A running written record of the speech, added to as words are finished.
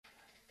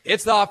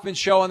It's the Hoffman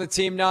Show on the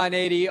Team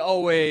 980,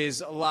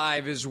 always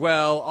live as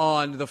well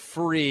on the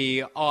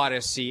free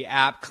Odyssey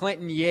app.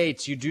 Clinton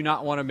Yates, you do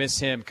not want to miss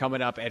him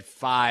coming up at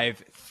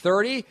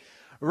 5:30.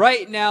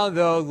 Right now,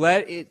 though,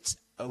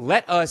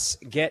 let us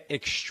get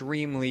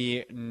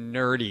extremely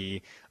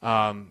nerdy.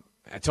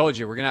 I told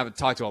you we're going to have to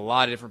talk to a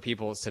lot of different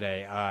people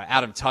today.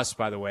 Adam Tuss,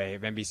 by the way,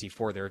 of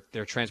NBC4,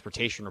 their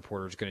transportation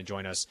reporter, is going to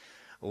join us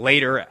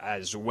later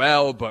as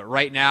well. But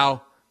right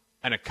now,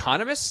 an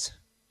economist?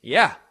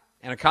 Yeah,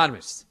 an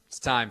economist. It's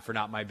time for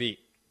Not My Beat.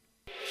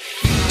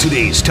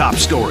 Today's top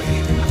story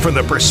from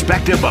the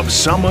perspective of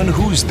someone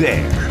who's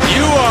there.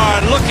 You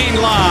are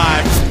looking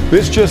live.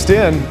 This just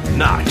in.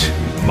 Not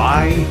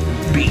My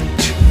Beat.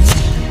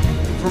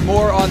 For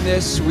more on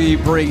this, we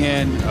bring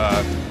in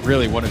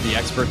really one of the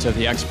experts of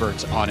the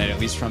experts on it, at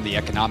least from the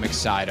economic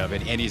side of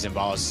it. Andy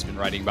Zimbalist has been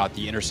writing about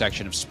the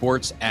intersection of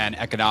sports and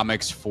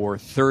economics for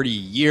 30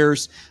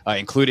 years,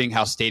 including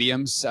how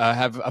stadiums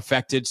have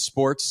affected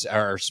sports,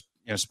 or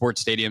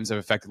sports stadiums have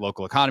affected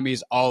local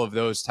economies, all of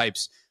those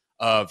types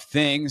of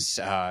things.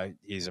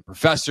 He's a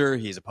professor,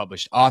 he's a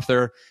published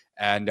author,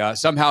 and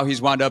somehow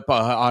he's wound up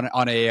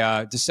on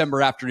a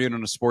December afternoon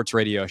on a sports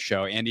radio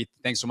show. Andy,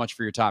 thanks so much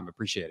for your time.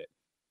 Appreciate it.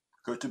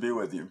 Good to be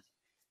with you.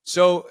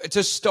 So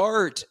to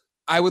start,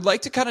 I would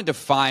like to kind of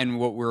define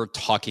what we're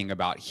talking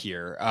about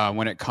here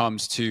when it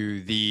comes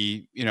to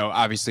the,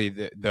 obviously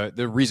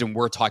the reason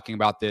we're talking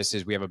about this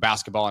is we have a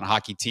basketball and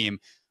hockey team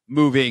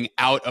moving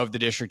out of the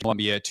District of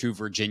Columbia to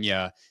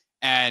Virginia.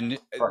 And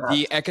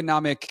the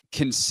economic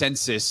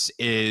consensus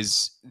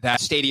is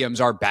that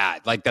stadiums are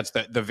bad. Like, that's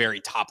the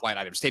very top line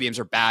item. Stadiums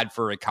are bad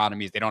for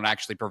economies. They don't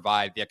actually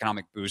provide the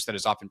economic boost that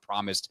is often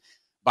promised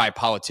by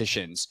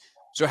politicians.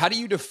 So how do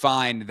you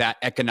define that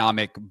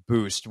economic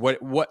boost?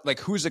 Like,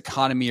 whose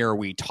economy are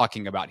we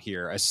talking about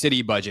here? A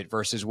city budget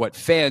versus what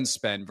fans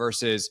spend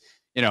versus,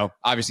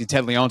 obviously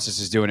Ted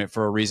Leonsis is doing it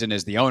for a reason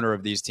as the owner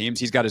of these teams.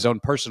 He's got his own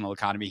personal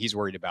economy he's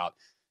worried about.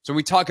 So when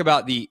we talk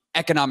about the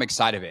economic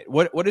side of it,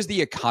 what is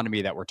the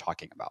economy that we're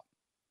talking about?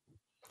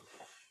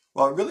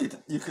 Well, really,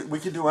 we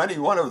could do any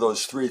one of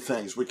those three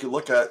things. We could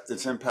look at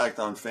its impact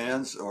on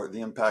fans, or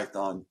the impact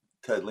on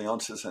Ted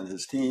Leonsis and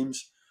his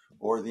teams,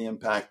 or the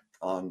impact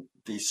on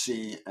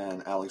DC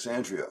and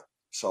Alexandria.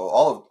 So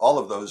all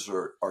of those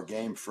are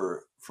game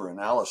for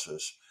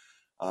analysis.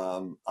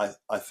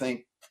 I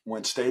think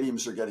when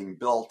stadiums are getting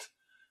built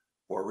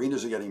or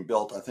arenas are getting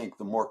built, I think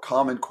the more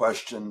common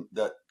question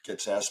that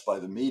gets asked by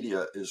the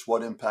media is,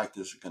 what impact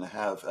is it going to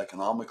have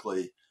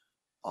economically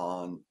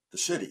on the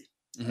city,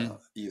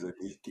 either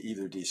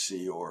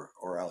DC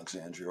or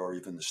Alexandria, or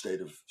even the state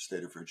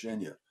of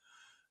Virginia.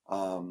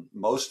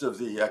 Most of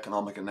the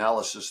economic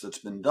analysis that's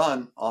been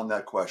done on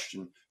that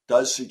question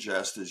does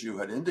suggest, as you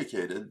had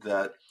indicated,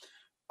 that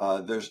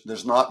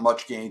there's not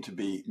much gain to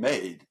be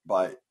made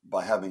by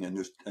having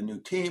a new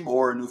team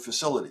or a new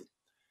facility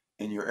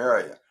in your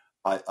area.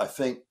 I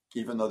think,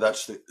 even though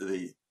that's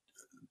the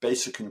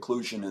basic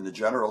conclusion in the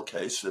general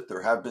case, that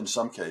there have been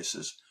some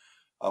cases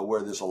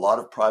where there's a lot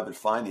of private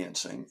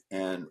financing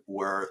and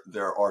where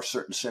there are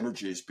certain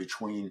synergies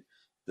between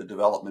the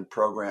development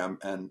program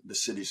and the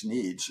city's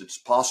needs. It's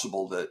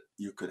possible that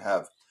you could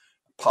have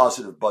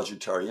positive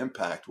budgetary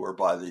impact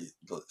whereby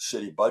the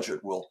city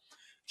budget will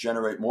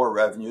generate more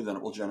revenue than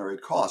it will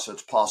generate costs.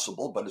 It's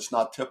possible, but it's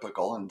not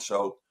typical. And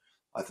so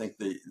I think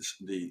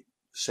the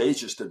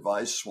sagest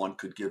advice one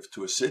could give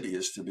to a city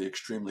is to be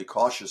extremely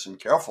cautious and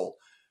careful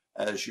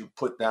as you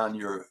put down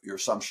your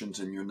assumptions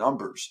and your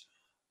numbers,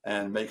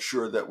 and make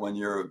sure that when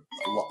you're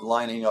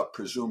lining up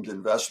presumed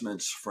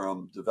investments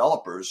from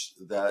developers,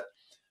 that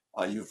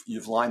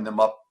you've lined them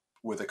up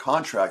with a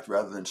contract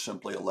rather than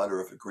simply a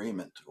letter of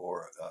agreement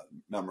or a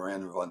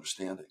memorandum of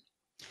understanding.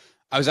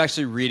 I was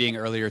actually reading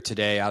earlier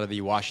today out of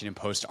the Washington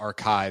Post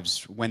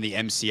archives when the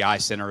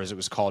MCI Center, as it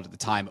was called at the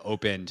time,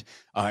 opened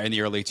in the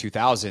early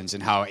 2000s,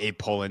 and how Abe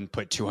Pollin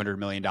put $200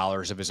 million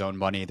of his own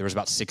money. There was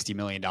about $60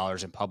 million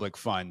in public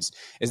funds.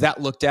 Is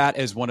that looked at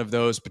as one of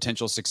those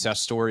potential success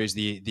stories,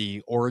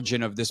 the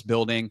origin of this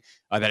building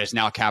that is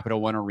now Capital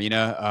One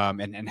Arena,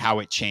 and how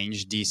it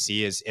changed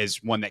DC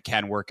is one that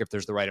can work if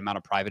there's the right amount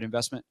of private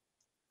investment?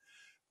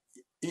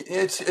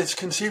 It's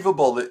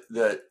conceivable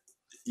that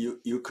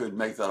you could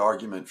make that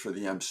argument for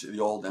the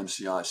old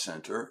MCI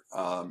Center.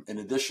 In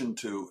addition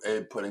to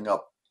Abe putting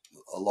up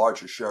a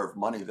larger share of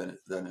money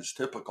than is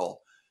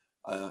typical,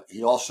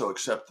 he also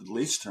accepted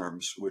lease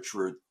terms which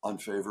were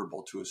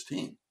unfavorable to his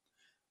team.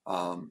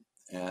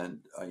 And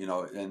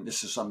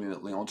this is something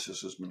that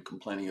Leonsis has been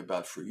complaining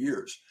about for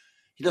years.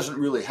 He doesn't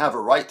really have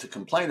a right to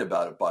complain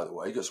about it, by the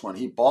way, because when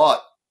he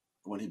bought,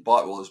 I think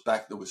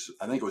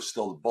it was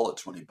still the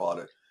Bullets when he bought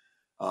it.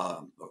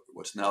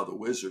 What's now the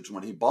Wizards,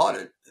 when he bought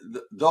it,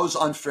 those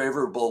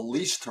unfavorable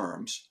lease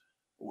terms,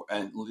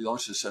 and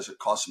Leonsis says it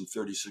cost him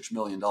 $36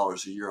 million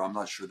a year. I'm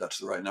not sure that's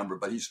the right number,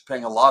 but he's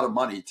paying a lot of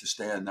money to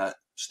stay in that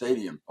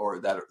stadium or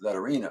that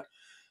arena.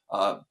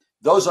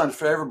 Those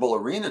unfavorable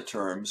arena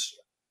terms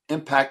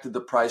impacted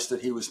the price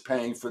that he was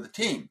paying for the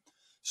team.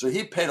 So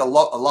he paid a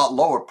lot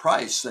lower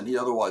price than he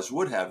otherwise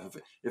would have.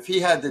 If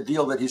he had the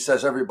deal that he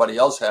says everybody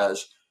else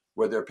has,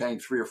 where they're paying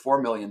 $3 or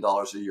 $4 million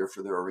a year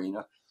for their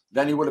arena,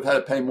 then he would have had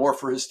to pay more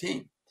for his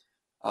team.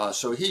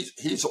 So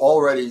he's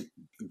already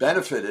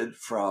benefited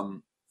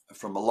from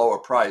a lower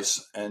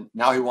price, and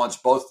now he wants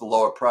both the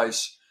lower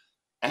price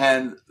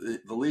and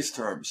the lease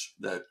terms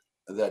that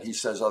he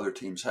says other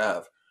teams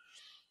have.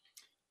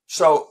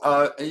 So,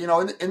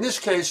 in this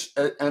case,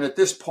 and at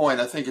this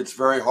point, I think it's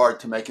very hard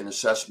to make an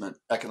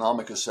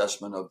economic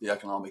assessment of the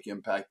economic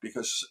impact,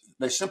 because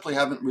they simply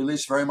haven't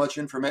released very much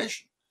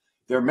information.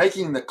 They're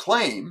making the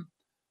claim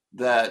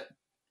that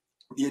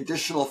the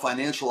additional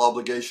financial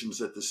obligations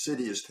that the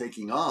city is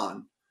taking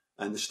on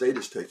and the state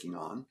is taking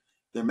on,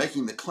 they're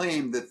making the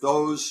claim that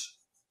those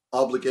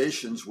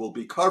obligations will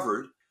be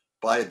covered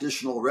by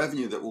additional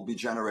revenue that will be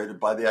generated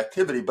by the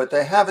activity, but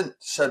they haven't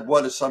said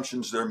what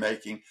assumptions they're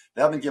making.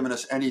 They haven't given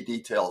us any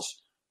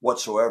details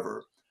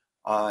whatsoever.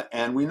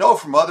 And we know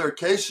from other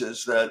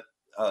cases that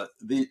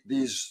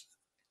these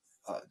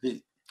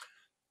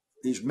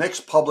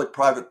mixed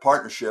public-private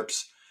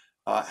partnerships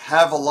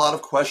have a lot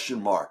of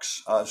question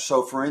marks.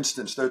 So, for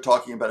instance, they're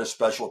talking about a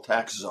special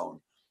tax zone.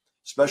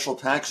 Special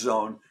tax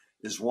zone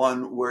is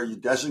one where you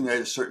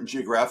designate a certain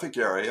geographic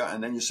area,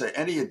 and then you say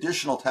any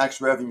additional tax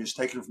revenues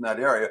taken from that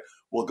area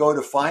will go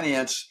to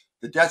finance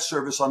the debt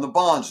service on the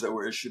bonds that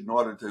were issued in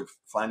order to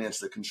finance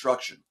the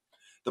construction.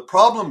 The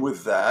problem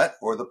with that,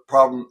 or the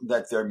problem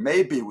that there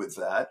may be with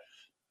that,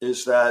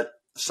 is that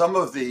some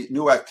of the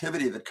new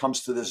activity that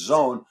comes to this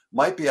zone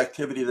might be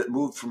activity that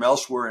moved from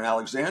elsewhere in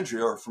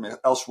Alexandria or from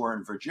elsewhere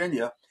in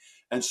Virginia.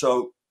 And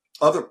so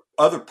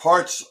other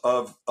parts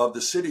of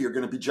the city are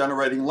going to be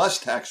generating less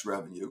tax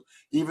revenue,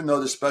 even though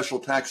the special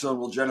tax zone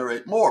will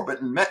generate more.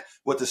 But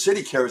what the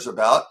city cares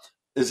about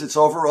is its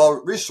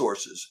overall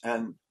resources,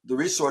 and the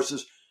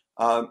resources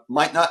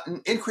might not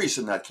increase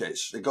in that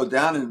case. They go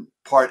down in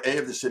part A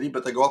of the city,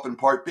 but they go up in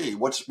part B.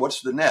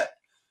 What's the net?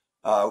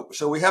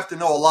 So we have to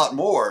know a lot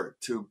more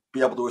to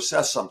be able to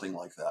assess something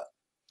like that.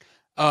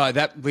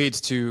 That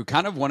leads to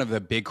kind of one of the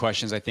big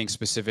questions, I think,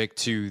 specific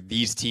to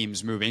these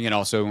teams moving, and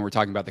also when we're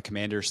talking about the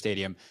Commander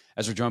Stadium,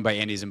 as we're joined by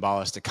Andy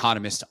Zimbalist,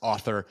 economist,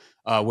 author,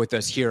 with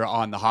us here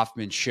on the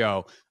Hoffman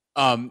Show.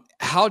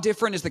 How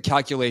different is the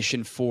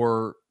calculation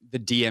for the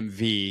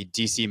DMV,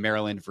 DC,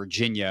 Maryland,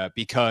 Virginia?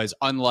 Because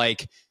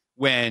unlike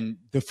when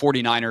the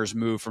 49ers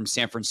move from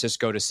San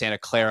Francisco to Santa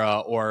Clara,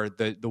 or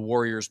the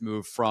Warriors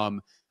move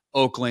from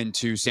Oakland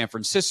to San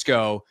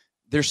Francisco,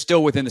 they're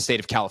still within the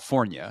state of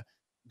California.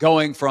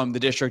 Going from the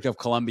District of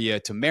Columbia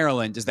to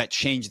Maryland, does that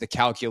change the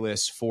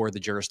calculus for the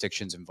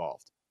jurisdictions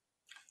involved?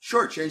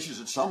 Sure, it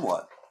changes it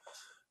somewhat.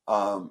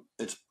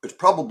 It's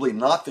probably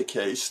not the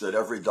case that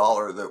every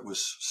dollar that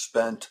was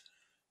spent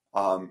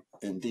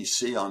in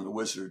D.C. on the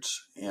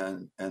Wizards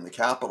and the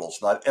Capitals,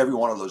 not every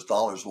one of those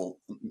dollars will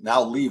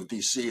now leave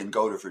D.C. and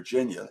go to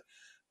Virginia,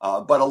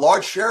 but a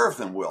large share of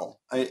them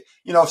will.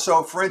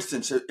 So for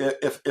instance,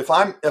 if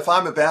I'm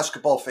a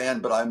basketball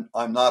fan, but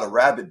I'm not a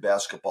rabid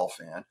basketball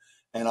fan,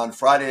 and on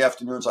Friday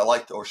afternoons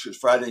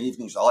Friday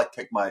evenings I like to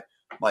take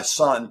my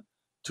son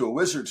to a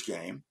Wizards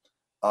game.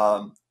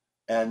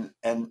 And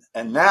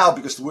now,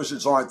 because the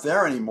Wizards aren't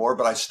there anymore,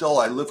 but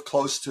I live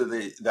close to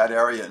that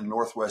area in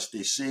Northwest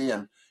DC,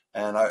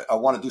 and I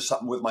want to do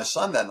something with my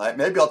son that night.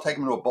 Maybe I'll take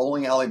him to a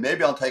bowling alley.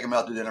 Maybe I'll take him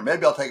out to dinner.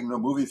 Maybe I'll take him to a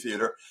movie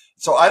theater.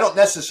 So I don't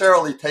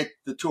necessarily take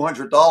the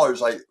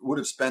 $200 I would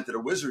have spent at a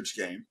Wizards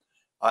game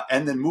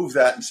and then move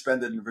that and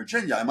spend it in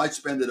Virginia. I might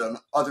spend it on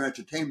other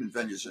entertainment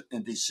venues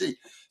in DC.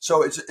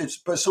 So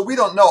so we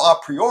don't know a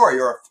priori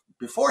or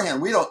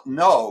beforehand. We don't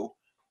know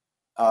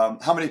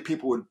how many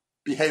people would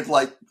behave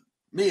like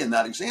me in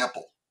that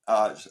example.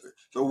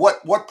 So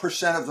what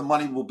percent of the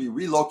money will be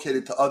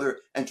relocated to other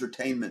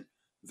entertainment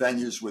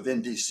venues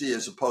within DC,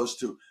 as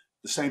opposed to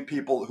the same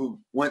people who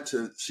went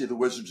to see the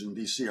Wizards in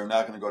DC are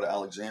now going to go to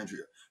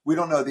Alexandria? We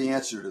don't know the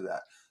answer to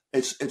that.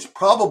 It's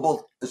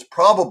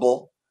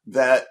probable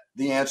that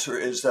the answer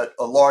is that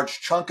a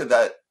large chunk of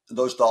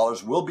those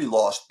dollars will be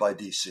lost by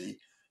DC,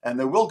 and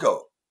they will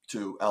go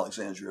to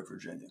Alexandria,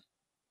 Virginia.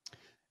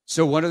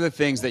 So one of the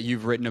things that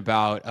you've written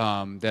about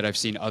that I've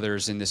seen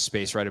others in this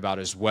space write about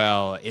as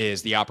well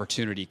is the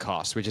opportunity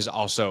cost, which is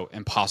also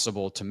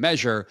impossible to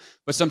measure.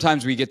 But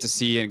sometimes we get to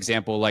see an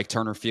example like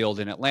Turner Field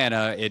in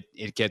Atlanta.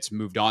 It gets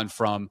moved on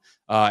from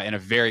in a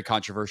very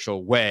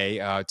controversial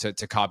way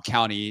to Cobb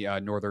County,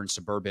 northern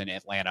suburban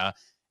Atlanta.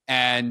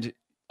 And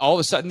all of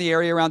a sudden, the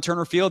area around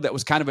Turner Field that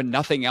was kind of a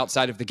nothing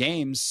outside of the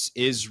games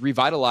is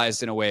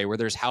revitalized in a way where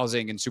there's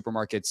housing and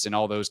supermarkets and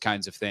all those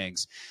kinds of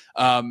things.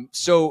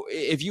 So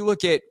if you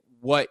look at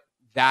what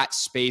that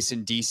space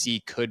in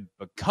DC could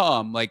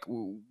become, like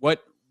what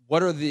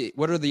are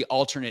the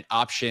alternate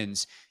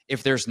options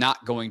if there's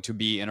not going to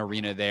be an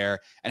arena there?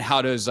 And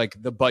how does like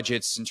the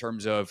budgets in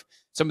terms of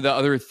some of the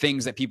other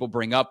things that people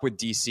bring up with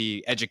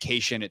DC,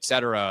 education, et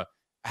cetera,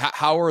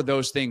 how are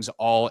those things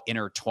all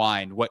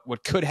intertwined?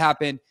 What could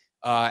happen?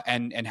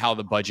 And how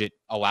the budget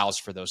allows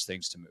for those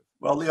things to move.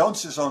 Well,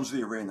 Leonsis owns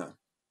the arena,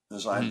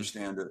 as I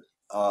understand it.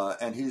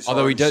 And he's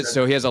Although he does, said,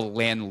 so he has a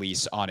land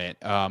lease on it,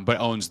 but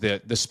owns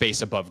the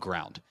space above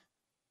ground.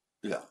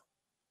 Yeah,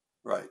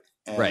 right.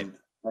 Right.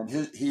 And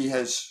he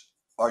has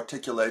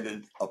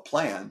articulated a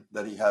plan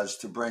that he has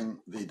to bring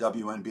the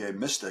WNBA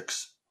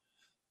Mystics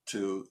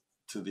to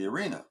the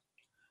arena.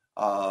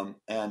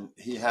 And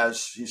he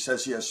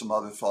says he has some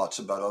other thoughts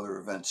about other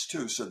events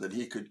too, so that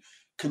he could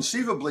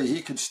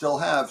still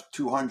have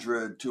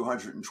 200,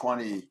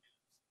 220,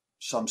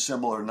 some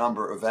similar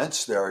number of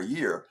events there a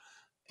year.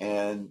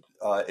 And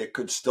it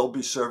could still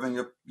be serving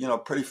a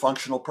pretty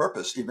functional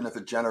purpose, even if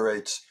it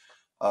generates,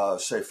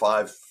 say,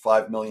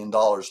 $5 million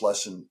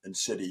less in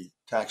city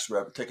tax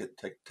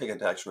ticket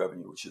tax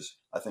revenue, which is,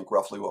 I think,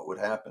 roughly what would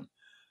happen.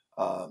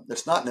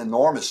 It's not an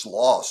enormous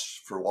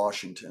loss for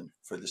Washington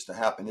for this to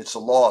happen. It's a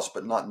loss,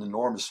 but not an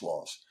enormous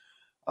loss.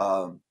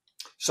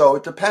 So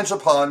it depends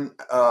upon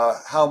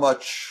how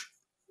much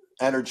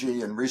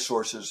energy and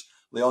resources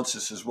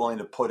Leonsis is willing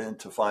to put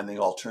into finding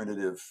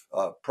alternative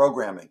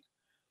programming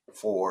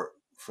for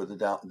the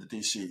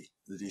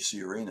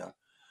DC arena.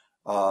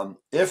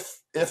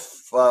 If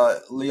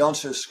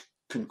Leonsis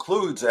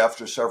concludes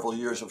after several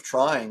years of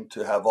trying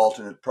to have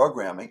alternate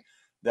programming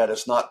that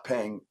it's not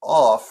paying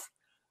off,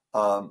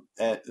 and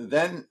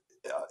then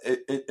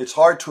it's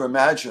hard to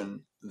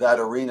imagine that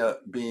arena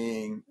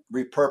being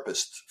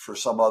repurposed for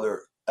some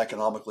other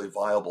economically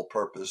viable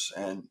purpose,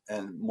 and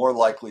more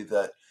likely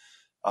that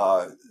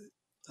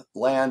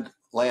land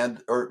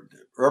or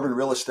urban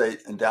real estate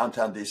in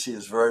downtown DC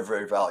is very,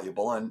 very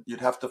valuable, and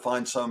you'd have to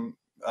find some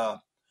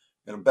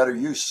better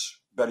use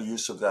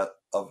of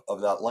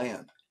that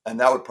land, and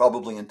that would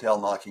probably entail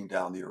knocking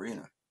down the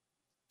arena.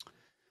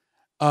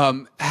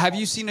 Have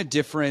you seen a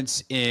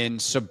difference in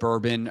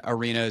suburban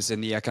arenas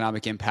and the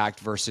economic impact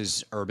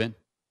versus urban?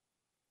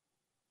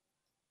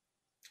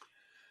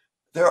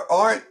 There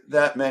aren't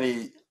that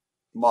many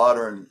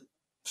modern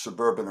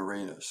suburban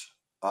arenas.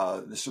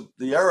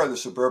 The era of the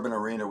suburban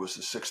arena was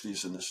the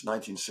 60s and the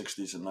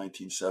 1960s and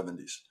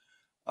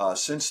 1970s.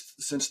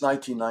 Since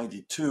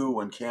 1992,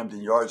 when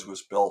Camden Yards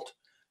was built,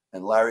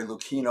 and Larry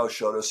Lucchino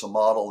showed us a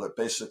model that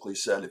basically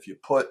said if you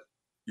put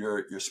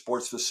your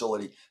sports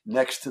facility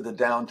next to the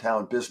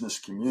downtown business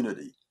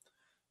community,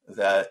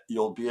 that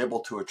you'll be able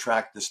to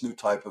attract this new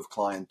type of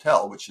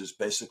clientele, which is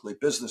basically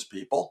business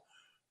people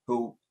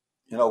who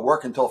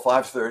work until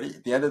 5:30.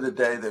 At the end of the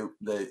day,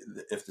 they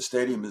if the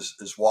stadium is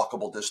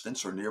walkable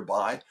distance or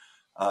nearby,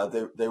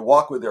 they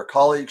walk with their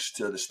colleagues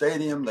to the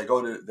stadium. They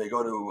go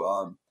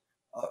to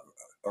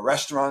a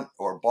restaurant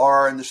or a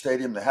bar in the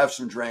stadium. They have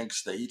some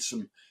drinks. They eat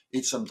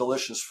some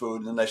delicious food,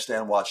 and then they stay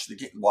and watch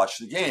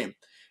the game.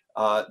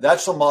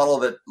 That's a model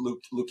that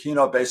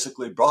Lucchino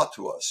basically brought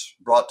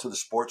to the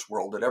sports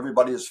world, that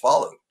everybody has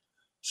followed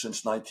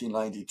since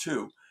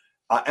 1992,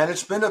 and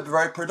it's been a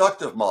very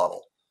productive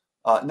model.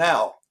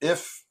 Now,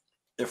 if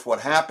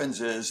what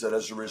happens is that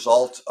as a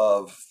result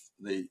of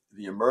the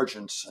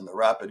emergence and the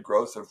rapid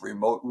growth of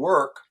remote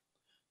work,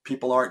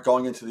 people aren't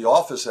going into the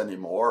office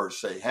anymore, or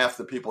say half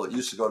the people that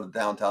used to go to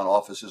downtown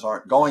offices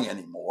aren't going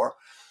anymore,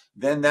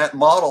 then that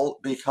model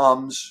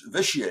becomes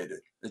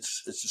vitiated.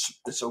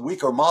 It's a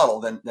weaker model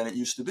than it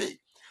used to be.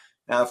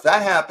 Now, if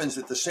that happens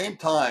at the same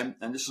time,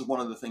 and this is one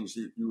of the things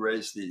you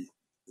raised,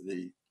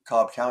 the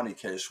Cobb County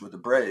case with the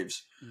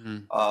Braves.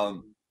 Mm-hmm.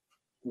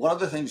 One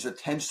of the things that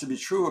tends to be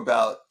true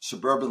about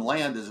suburban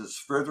land is it's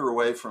further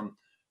away from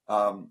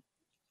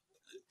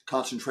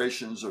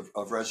concentrations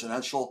of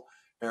residential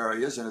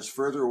areas, and it's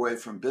further away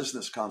from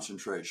business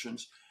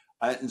concentrations.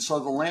 And so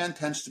the land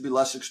tends to be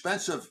less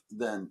expensive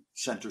than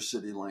center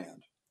city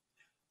land.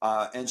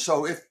 And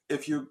so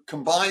if you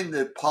combine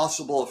the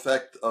possible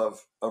effect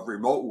of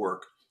remote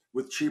work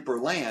with cheaper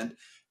land,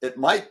 it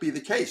might be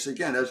the case,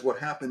 again, as what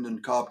happened in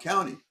Cobb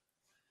County,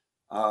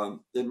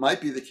 it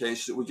might be the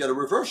case that we get a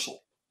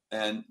reversal.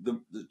 And the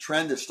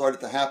trend that started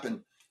to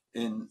happen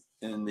in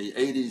the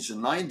 80s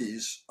and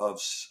 90s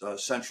of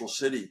central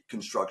city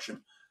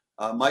construction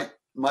might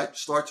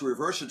start to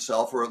reverse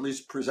itself, or at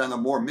least present a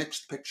more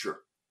mixed picture.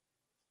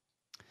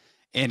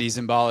 Andy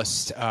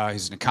Zimbalist,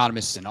 he's an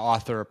economist, an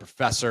author, a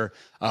professor,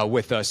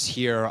 with us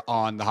here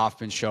on the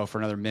Hoffman Show for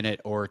another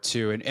minute or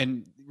two.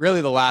 And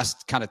really the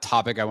last kind of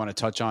topic I want to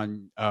touch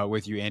on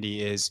with you,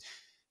 Andy, is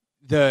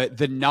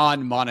the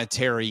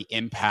non-monetary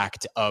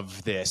impact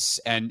of this.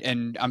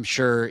 And I'm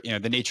sure,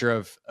 the nature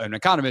of an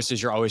economist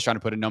is you're always trying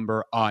to put a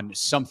number on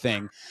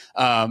something,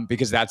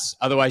 because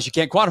otherwise you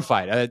can't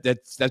quantify it.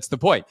 That's the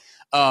point.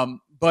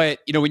 But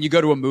when you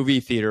go to a movie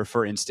theater,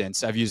 for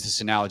instance, I've used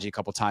this analogy a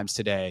couple times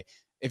today.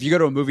 If you go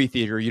to a movie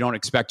theater, you don't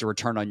expect a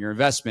return on your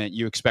investment.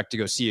 You expect to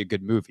go see a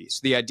good movie.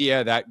 So the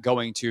idea that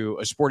going to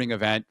a sporting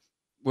event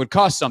would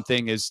cost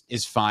something is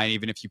fine,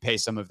 even if you pay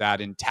some of that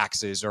in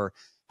taxes or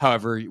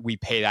however we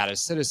pay that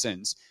as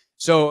citizens.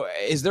 So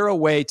is there a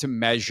way to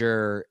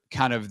measure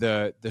kind of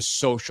the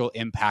social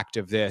impact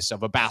of this,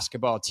 of a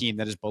basketball team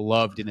that is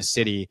beloved in a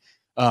city,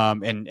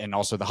 and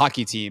also the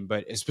hockey team,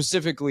 but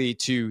specifically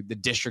to the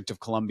District of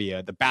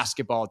Columbia, the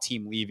basketball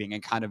team leaving,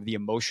 and kind of the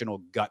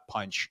emotional gut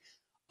punch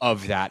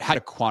of that? How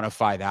to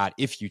quantify that,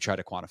 if you try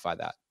to quantify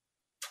that?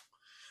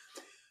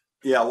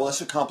 Yeah, well,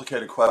 it's a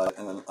complicated question,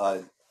 and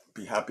I'd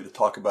be happy to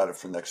talk about it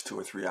for the next 2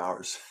 or 3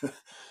 hours.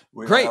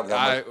 We don't Great. have that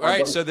much All time. right.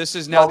 But, So this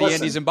is now well, the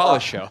Andy listen,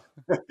 Zimbalist show.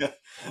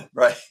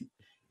 right.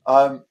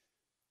 Um,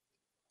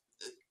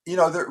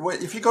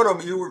 if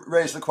you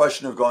raise the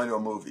question of going to a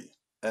movie,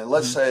 and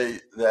let's Mhm.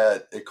 say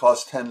that it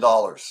costs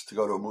 $10 to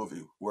go to a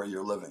movie where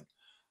you're living.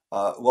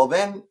 Well,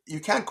 then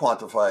you can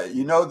quantify it.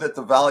 You know that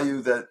the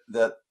value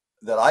that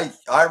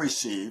I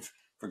receive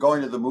for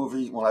going to the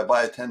movie when I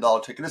buy a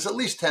 $10 ticket is at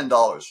least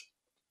 $10.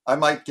 I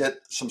might get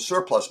some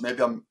surplus.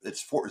 Maybe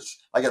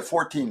I get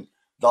 $14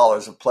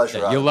 of Yeah,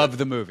 pleasure out you of it. love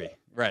the movie,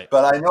 right?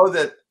 But I know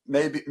that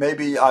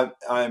maybe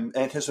I'm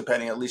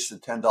anticipating at least a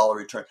 $10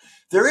 return.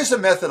 There is a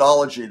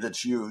methodology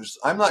that's used.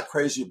 I'm not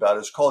crazy about it.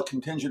 It's called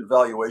contingent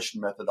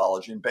valuation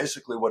methodology. And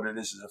basically what it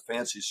is a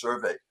fancy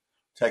survey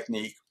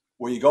technique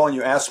where you go and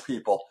you ask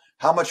people,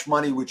 how much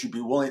money would you be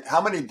willing,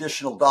 how many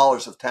additional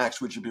dollars of tax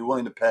would you be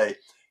willing to pay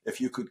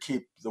if you could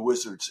keep the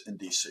Wizards in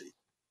DC?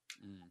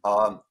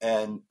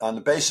 And on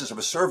the basis of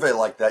a survey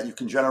like that, you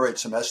can generate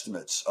some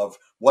estimates of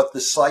what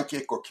the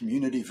psychic or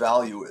community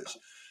value is.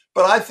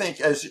 But I think,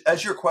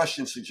 as your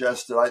question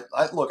suggested,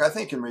 I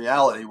think in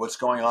reality, what's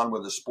going on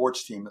with a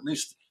sports team, at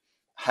least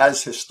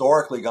has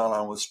historically gone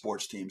on with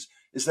sports teams,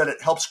 is that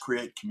it helps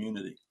create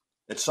community.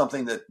 It's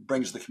something that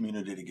brings the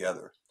community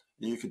together.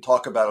 You could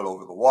talk about it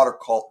over the water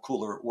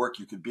cooler at work.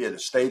 You could be at a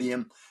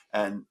stadium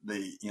and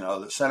the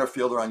center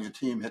fielder on your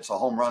team hits a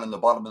home run in the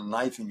bottom of the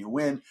ninth and you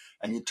win.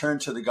 And you turn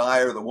to the guy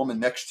or the woman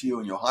next to you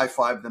and you high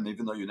five them,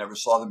 even though you never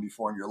saw them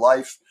before in your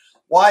life.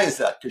 Why is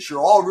that? Because you're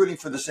all rooting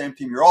for the same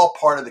team. You're all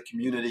part of the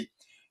community.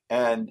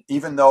 And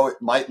even though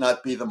it might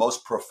not be the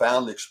most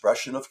profound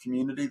expression of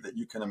community that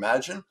you can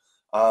imagine,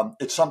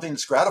 it's something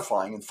that's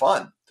gratifying and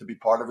fun to be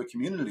part of a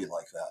community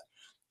like that.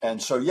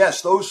 And so,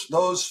 yes,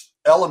 those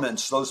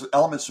elements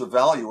of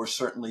value are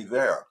certainly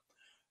there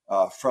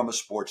from a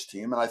sports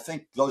team. And I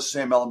think those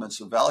same elements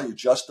of value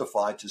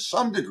justify to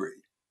some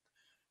degree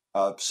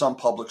some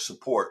public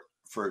support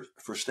for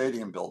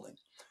stadium building.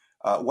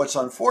 What's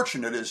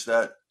unfortunate is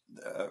that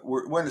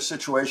we're in a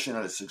situation,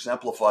 and it's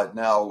exemplified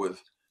now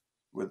with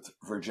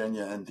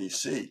Virginia and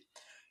DC.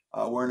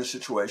 We're in a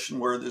situation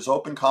where there's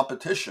open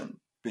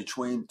competition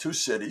between two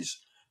cities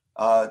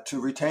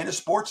to retain a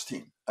sports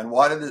team. And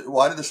why do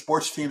the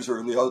sports teams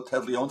or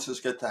Ted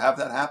Leonsis get to have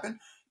that happen?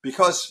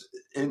 Because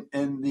in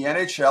the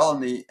NHL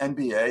and the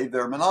NBA,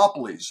 they're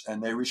monopolies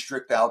and they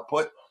restrict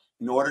output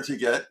in order to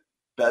get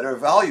better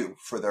value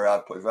for their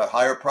output, at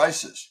higher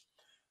prices.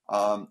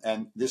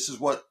 And this is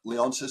what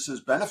Leonsis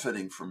is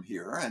benefiting from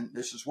here. And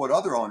this is what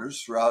other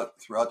owners throughout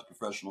the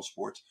professional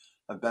sports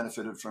have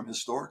benefited from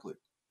historically.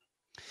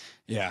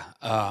 Yeah.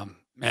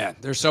 Man,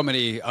 there's so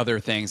many other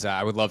things that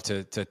I would love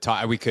to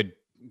talk. We could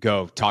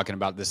go talking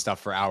about this stuff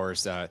for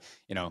hours.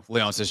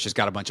 Leonsis has just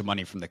got a bunch of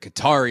money from the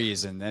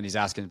Qataris, and then he's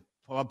asking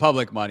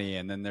public money.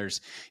 And then there's,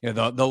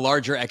 the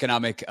larger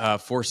economic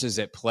forces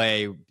at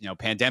play,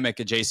 pandemic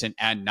adjacent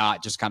and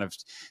not, just kind of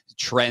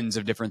trends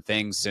of different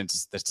things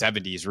since the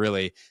 70s,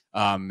 really,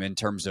 in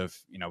terms of,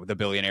 the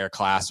billionaire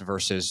class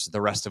versus the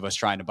rest of us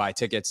trying to buy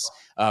tickets.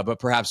 But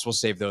perhaps we'll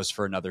save those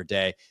for another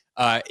day.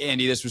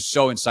 Andy, this was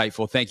so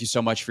insightful. Thank you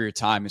so much for your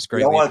time. It's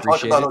greatly appreciated. You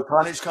want to talk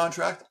about Ohtani's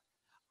contract?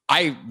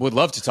 I would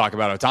love to talk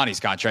about Ohtani's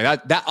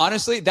contract. That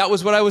honestly, that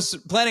was what I was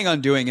planning on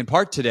doing in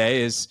part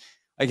today is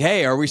like,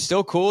 hey, are we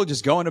still cool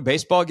just going to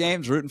baseball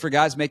games, rooting for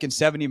guys making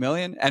 $70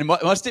 million? And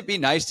must it be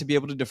nice to be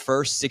able to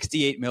defer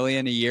 $68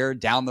 million a year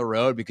down the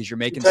road because you're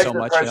making so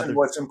much?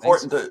 What's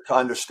important to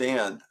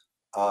understand,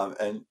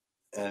 and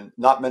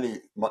not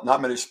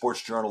many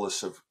sports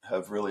journalists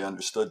have really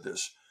understood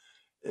this,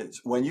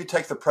 is when you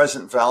take the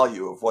present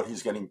value of what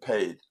he's getting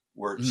paid,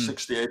 we're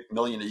 $68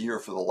 million a year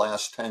for the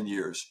last 10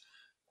 years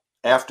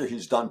after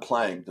he's done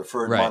playing,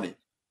 deferred money.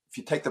 If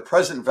you take the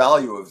present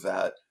value of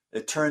that,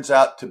 it turns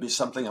out to be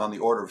something on the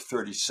order of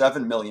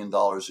 $37 million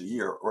a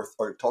year, or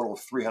a total of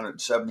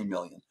 $370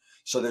 million.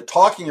 So they're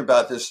talking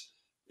about this,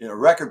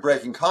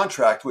 record-breaking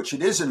contract, which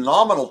it is in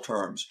nominal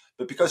terms,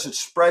 but because it's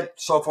spread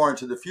so far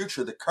into the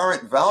future, the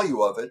current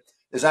value of it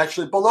is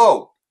actually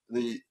below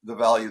the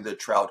value that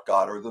Trout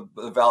got, or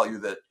the value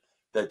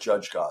that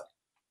Judge got.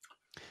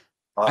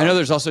 I know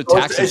there's also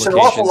tax implications. It's an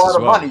awful lot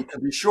of well. money, to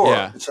be sure.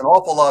 Yeah. It's an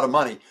awful lot of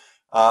money.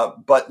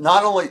 But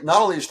not only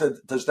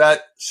does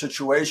that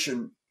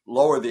situation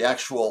lower the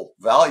actual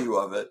value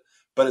of it,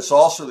 but it's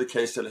also the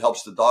case that it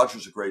helps the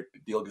Dodgers a great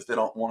deal because they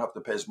won't have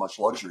to pay as much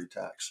luxury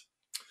tax.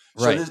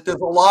 So there's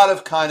a lot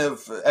of kind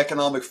of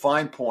economic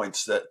fine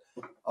points that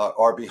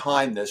are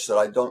behind this that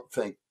I don't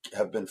think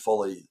have been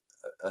fully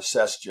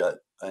assessed yet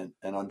and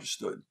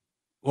understood.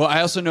 Well,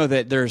 I also know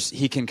that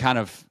he can kind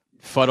of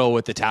fuddle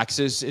with the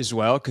taxes as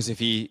well, because if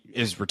he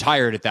is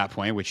retired at that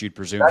point, which you'd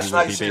presume he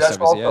would be based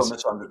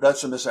on his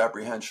that's a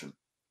misapprehension.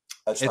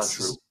 That's not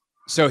true.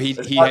 So he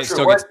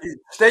still gets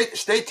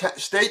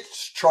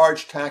states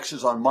charge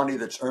taxes on money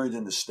that's earned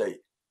in the state.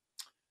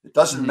 It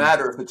doesn't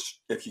matter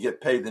if you get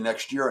paid the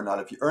next year or not.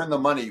 If you earn the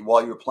money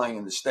while you're playing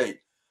in the state,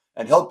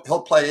 and he'll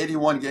play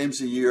 81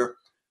 games a year,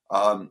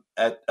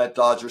 at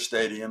Dodger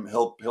Stadium.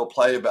 He'll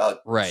play about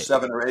Right.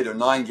 7 or 8 or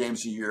 9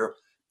 games a year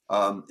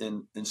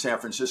in San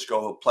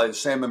Francisco. He'll play the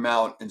same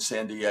amount in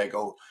San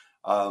Diego.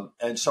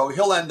 And so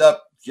he'll end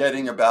up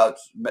getting about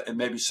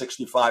maybe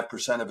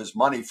 65% of his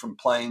money from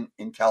playing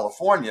in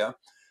California.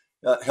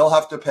 He'll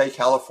have to pay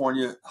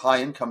California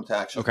high income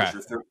taxes, which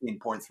are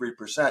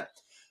 13.3%.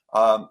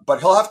 But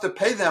he'll have to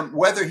pay them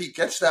whether he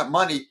gets that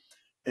money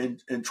in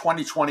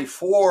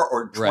 2024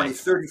 or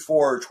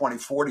 2034 or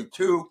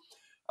 2042.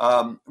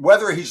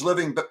 Whether he's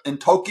living in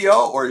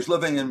Tokyo or he's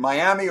living in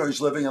Miami or he's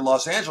living in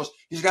Los Angeles,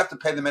 he's got to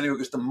pay them anyway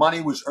because the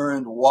money was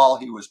earned while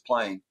he was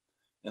playing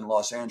in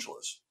Los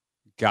Angeles.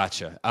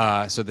 Gotcha.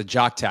 So the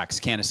jock tax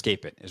can't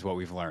escape it, is what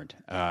we've learned.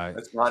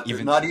 It's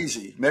not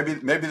easy. Maybe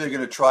they're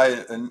going to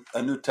try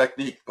a new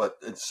technique, but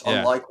it's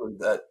unlikely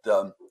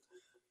that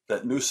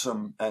that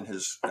Newsom and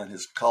his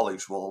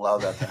colleagues will allow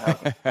that to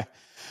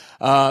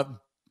happen.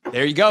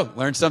 There you go.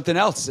 Learned something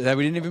else that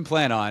we didn't even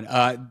plan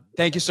on.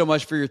 Thank you so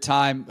much for your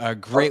time.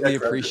 Greatly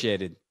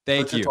appreciated.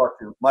 Thank you. Good to talk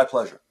to you. My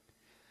pleasure.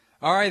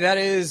 All right. That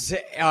is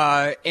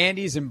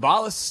Andy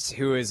Zimbalist,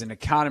 who is an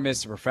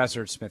economist, a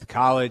professor at Smith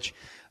College.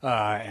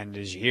 And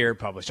as you hear,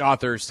 published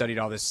author, studied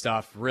all this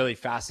stuff. Really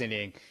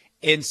fascinating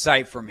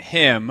insight from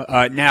him.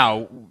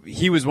 Now,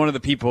 he was one of the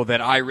people that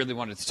I really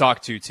wanted to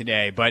talk to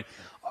today. But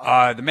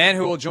the man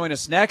who will join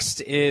us next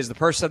is the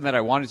person that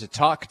I wanted to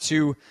talk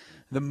to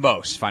the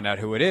most. Find out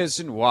who it is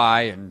and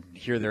why and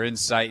hear their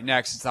insight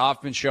next. It's the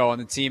Hoffman Show on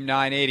the Team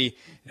 980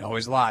 and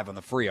always live on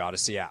the free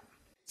Odyssey app.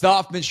 It's the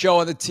Hoffman Show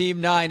on the Team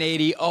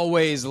 980,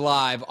 always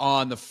live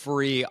on the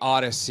free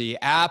Odyssey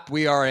app.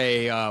 We are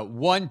a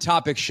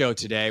one-topic show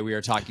today. We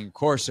are talking, of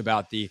course,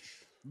 about the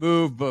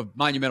move of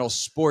Monumental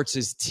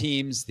Sports'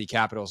 teams, the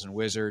Capitals and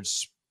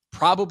Wizards,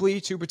 probably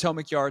to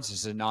Potomac Yards. This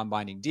is a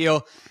non-binding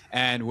deal.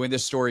 And when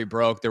this story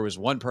broke, there was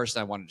one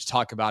person I wanted to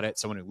talk about it,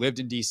 someone who lived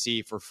in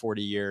D.C. for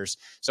 40 years,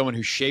 someone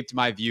who shaped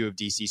my view of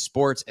D.C.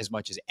 sports as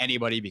much as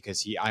anybody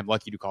because I'm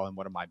lucky to call him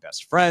one of my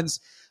best friends.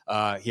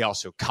 He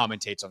also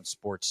commentates on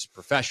sports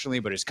professionally,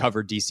 but has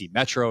covered DC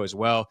Metro as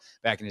well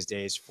back in his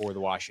days for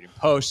the Washington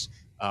Post.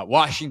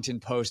 Washington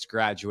Post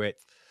graduate,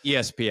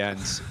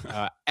 ESPN's,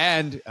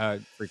 and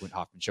frequent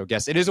Hoffman Show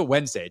guest. It is a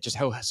Wednesday. It just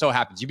so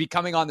happens. You'd be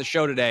coming on the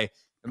show today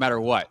no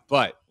matter what.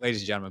 But, ladies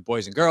and gentlemen,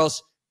 boys and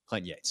girls,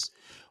 Clinton Yates.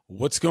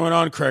 What's going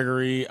on,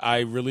 Gregory? I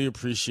really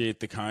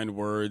appreciate the kind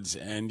words.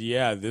 And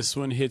yeah, this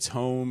one hits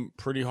home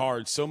pretty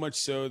hard. So much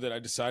so that I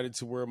decided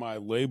to wear my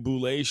Le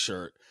Boulay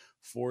shirt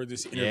for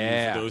this interview.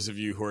 Yeah. For those of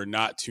you who are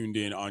not tuned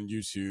in on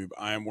YouTube,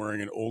 I am wearing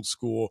an old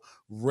school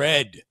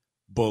red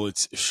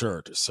Bullets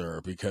shirt,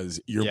 sir, because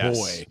your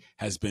boy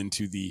has been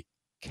to the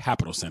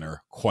Capitol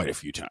Center quite a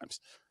few times.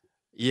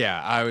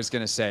 Yeah, I was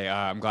going to say,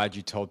 I'm glad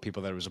you told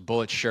people that it was a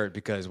Bullet shirt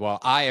because while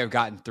I have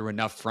gotten through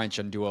enough French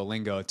on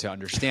Duolingo to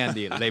understand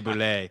the Le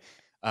Boulay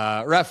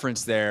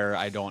reference there,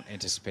 I don't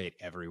anticipate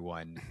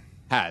everyone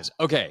has.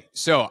 Okay,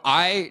 so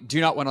I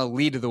do not want to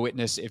lead the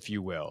witness, if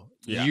you will.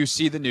 Yeah. You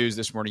see the news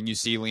this morning. You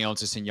see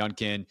Leonsis and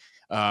Youngkin,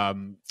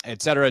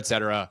 et cetera, et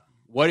cetera.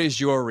 What is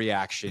your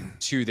reaction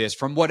to this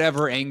from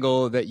whatever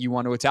angle that you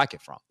want to attack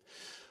it from?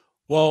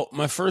 Well,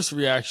 my first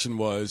reaction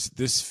was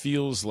this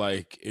feels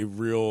like a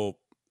real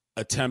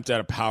attempt at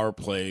a power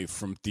play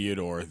from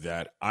Theodore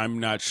that I'm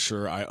not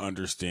sure I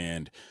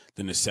understand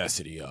the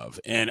necessity of.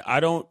 And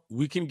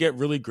we can get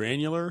really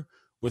granular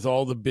with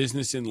all the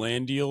business and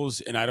land deals,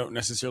 and I don't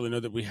necessarily know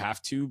that we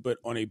have to, but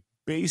on a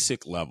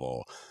basic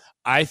level,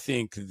 I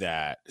think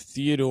that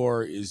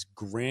Theodore is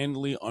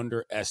grandly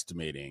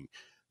underestimating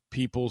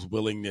people's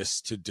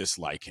willingness to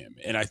dislike him.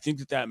 And I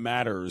think that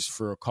matters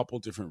for a couple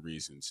different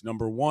reasons.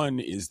 Number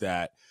one is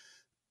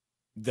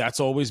that's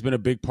always been a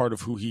big part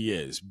of who he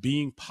is.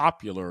 Being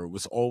popular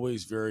was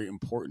always very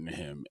important to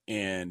him.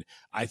 And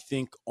I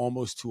think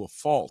almost to a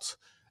fault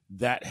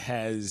that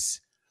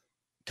has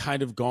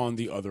kind of gone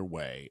the other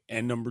way.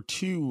 And number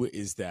two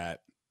is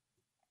that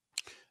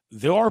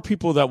there are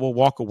people that will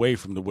walk away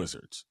from the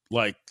Wizards.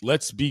 Like,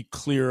 let's be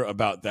clear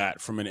about that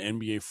from an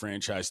NBA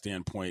franchise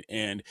standpoint.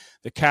 And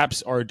the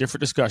Caps are a different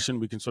discussion.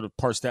 We can sort of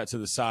parse that to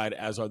the side,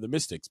 as are the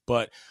Mystics.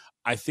 But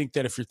I think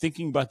that if you're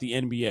thinking about the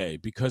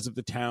NBA, because of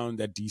the town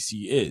that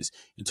DC is,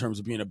 in terms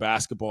of being a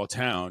basketball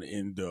town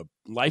in the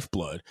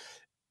lifeblood,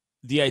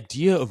 the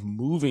idea of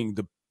moving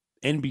the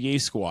NBA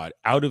squad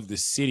out of the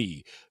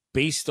city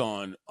based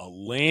on a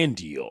land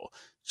deal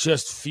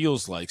just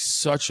feels like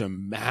such a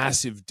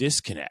massive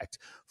disconnect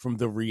from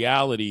the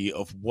reality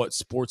of what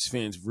sports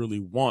fans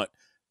really want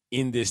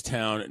in this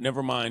town,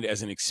 never mind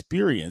as an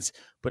experience,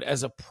 but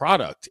as a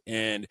product.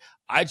 And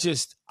I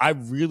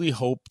really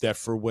hope that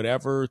for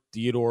whatever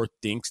Theodore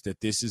thinks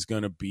that this is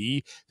going to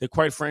be, that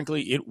quite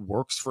frankly, it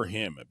works for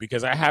him,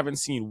 because I haven't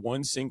seen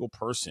one single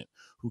person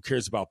who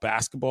cares about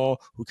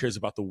basketball, who cares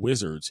about the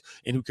Wizards,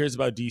 and who cares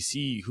about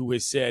DC who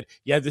has said,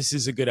 yeah, this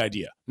is a good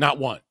idea. Not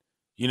one.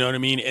 You know what I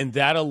mean? And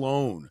that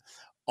alone,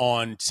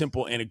 on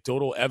simple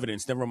anecdotal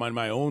evidence, never mind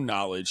my own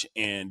knowledge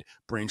and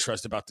brain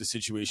trust about the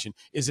situation,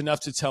 is enough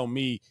to tell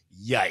me,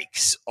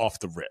 yikes, off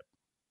the rip.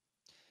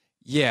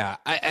 Yeah,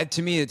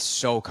 to me, it's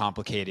so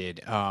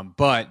complicated.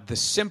 But the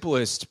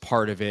simplest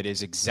part of it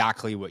is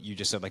exactly what you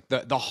just said. Like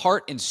the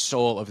heart and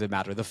soul of the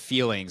matter, the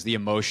feelings, the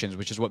emotions,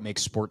 which is what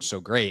makes sports so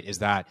great, is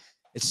that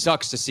it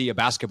sucks to see a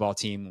basketball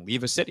team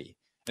leave a city,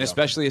 and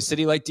especially a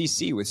city like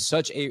DC with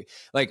such a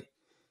like.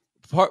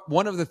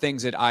 One of the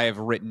things that I have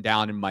written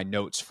down in my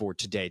notes for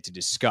today to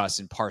discuss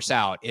and parse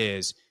out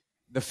is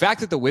the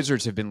fact that the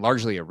Wizards have been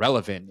largely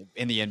irrelevant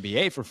in the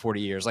NBA for 40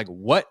 years. Like,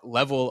 what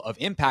level of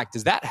impact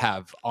does that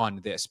have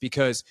on this?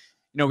 Because,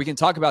 we can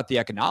talk about the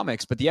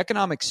economics, but the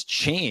economics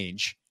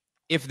change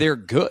if they're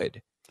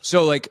good.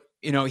 So, like,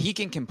 he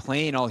can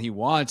complain all he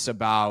wants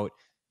about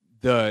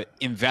the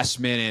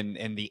investment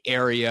and the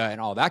area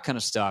and all that kind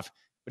of stuff.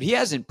 But he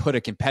hasn't put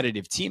a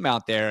competitive team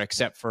out there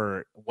except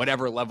for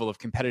whatever level of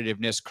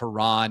competitiveness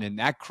Karan and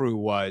that crew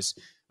was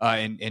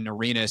in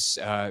Arenas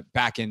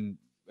back in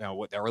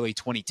the early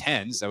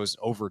 2010s. That was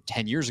over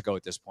 10 years ago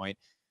at this point.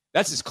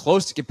 That's as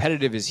close to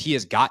competitive as he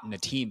has gotten a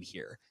team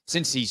here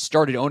since he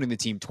started owning the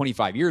team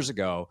 25 years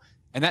ago.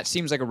 And that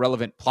seems like a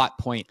relevant plot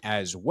point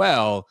as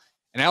well.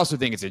 And I also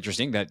think it's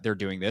interesting that they're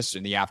doing this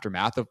in the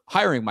aftermath of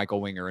hiring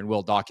Michael Winger and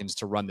Will Dawkins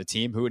to run the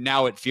team, who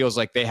now it feels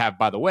like they have,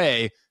 by the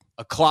way,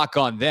 a clock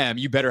on them.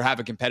 You better have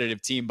a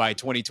competitive team by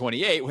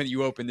 2028 when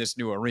you open this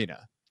new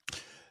arena.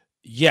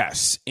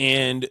 Yes.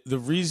 And the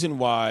reason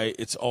why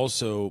it's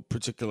also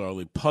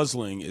particularly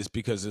puzzling is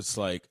because it's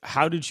like,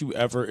 how did you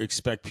ever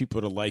expect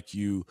people to like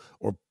you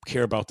or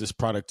care about this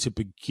product to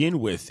begin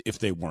with if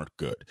they weren't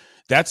good?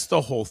 That's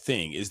the whole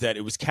thing, is that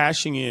it was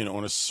cashing in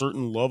on a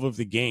certain love of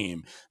the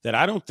game that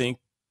I don't think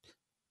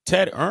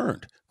Ted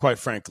earned, quite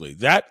frankly.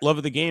 That love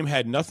of the game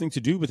had nothing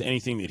to do with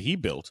anything that he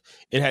built.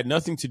 It had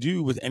nothing to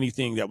do with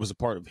anything that was a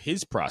part of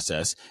his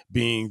process,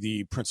 being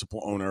the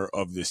principal owner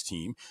of this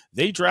team.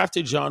 They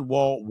drafted John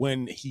Wall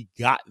when he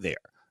got there.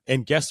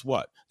 And guess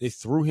what? They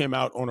threw him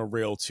out on a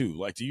rail too.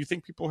 Like, do you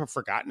think people have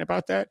forgotten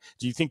about that?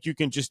 Do you think you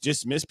can just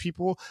dismiss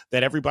people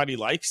that everybody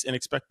likes and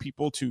expect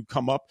people to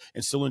come up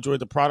and still enjoy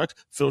the product?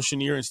 Phil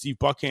Chenier and Steve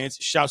Buckhands,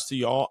 shouts to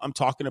y'all. I'm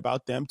talking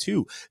about them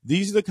too.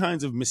 These are the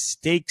kinds of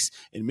mistakes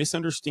and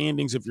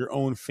misunderstandings of your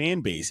own fan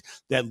base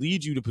that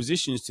lead you to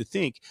positions to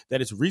think that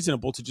it's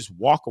reasonable to just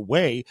walk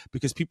away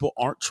because people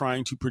aren't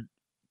trying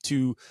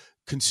to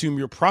consume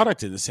your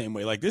product in the same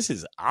way. Like, this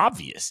is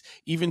obvious,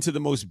 even to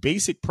the most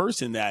basic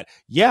person, that,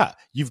 yeah,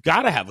 you've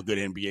got to have a good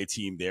NBA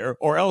team there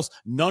or else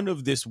none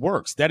of this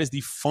works. That is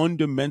the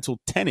fundamental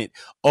tenet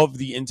of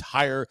the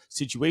entire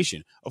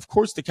situation. Of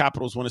course, the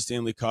Capitals won a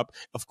Stanley Cup.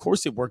 Of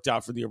course, it worked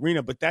out for the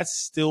arena, but that's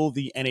still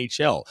the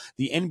NHL.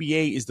 The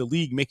NBA is the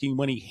league making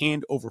money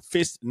hand over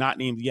fist, not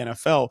named the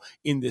NFL,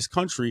 in this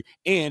country,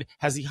 and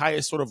has the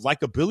highest sort of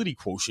likability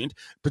quotient,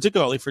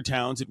 particularly for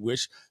towns in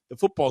which the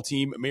football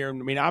team may or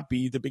may not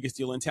be the biggest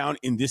deal in town.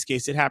 In this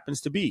case, it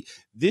happens to be.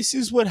 This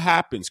is what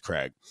happens,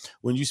 Craig,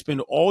 when you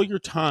spend all your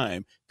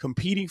time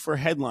competing for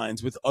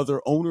headlines with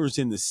other owners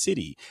in the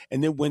city.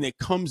 And then when it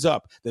comes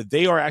up that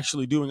they are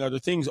actually doing other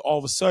things, all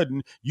of a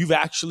sudden, you've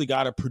actually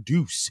got to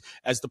produce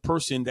as the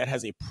person that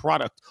has a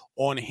product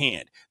on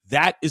hand.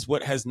 That is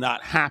what has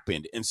not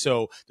happened. And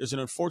so there's an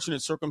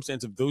unfortunate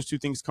circumstance of those two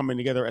things coming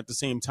together at the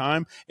same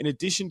time. In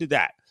addition to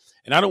that,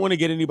 and I don't want to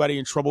get anybody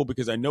in trouble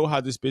because I know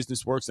how this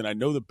business works and I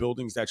know the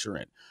buildings that you're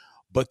in.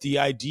 But the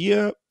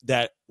idea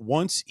that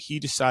once he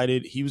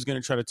decided he was going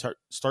to try to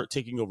start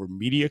taking over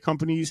media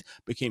companies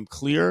became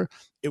clear,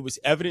 it was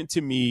evident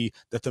to me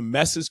that the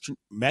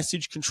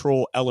message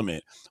control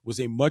element was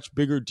a much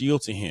bigger deal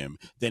to him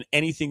than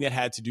anything that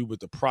had to do with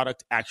the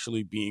product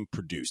actually being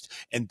produced.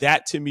 And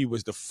that, to me,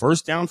 was the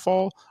first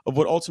downfall of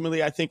what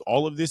ultimately I think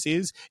all of this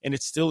is. And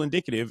it's still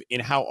indicative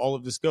in how all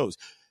of this goes.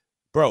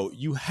 Bro,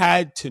 you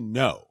had to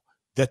know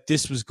that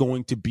this was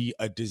going to be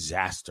a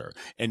disaster.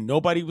 And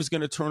nobody was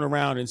going to turn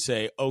around and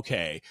say,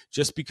 okay,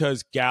 just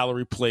because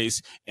Gallery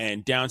Place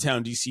and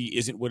downtown DC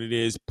isn't what it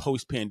is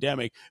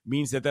post-pandemic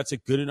means that that's a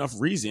good enough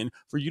reason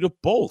for you to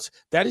bolt.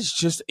 That is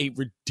just a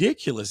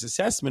ridiculous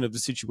assessment of the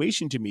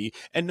situation to me.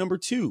 And number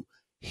two,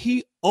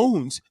 he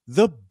owns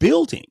the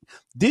building.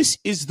 This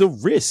is the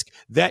risk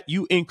that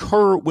you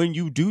incur when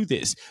you do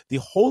this.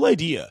 The whole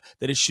idea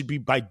that it should be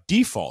by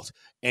default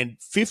and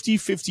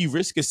 50-50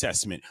 risk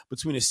assessment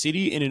between a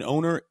city and an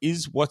owner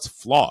is what's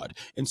flawed.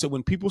 And so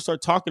when people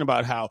start talking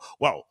about how,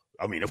 well,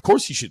 I mean, of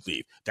course he should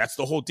leave. That's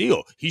the whole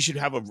deal. He should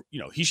have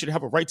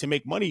a right to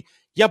make money.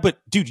 Yeah, but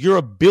dude, you're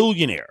a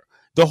billionaire.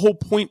 The whole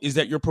point is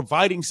that you're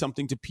providing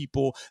something to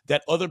people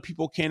that other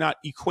people cannot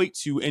equate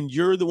to, and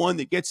you're the one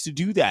that gets to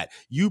do that.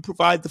 You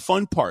provide the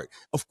fun part.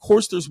 Of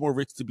course, there's more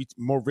risk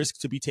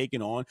to be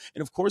taken on,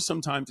 and of course,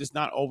 sometimes it's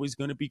not always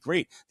going to be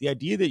great. The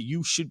idea that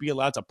you should be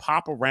allowed to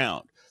pop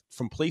around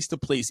from place to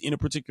place in a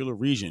particular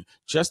region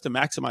just to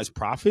maximize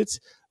profits,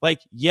 like,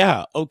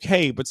 yeah,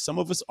 okay, but some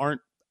of us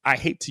aren't, I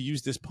hate to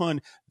use this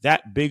pun,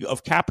 that big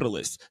of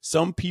capitalists.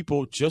 Some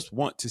people just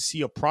want to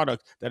see a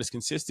product that is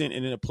consistent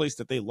and in a place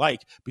that they like,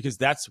 because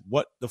that's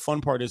what the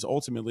fun part is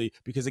ultimately,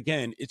 because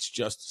again, it's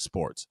just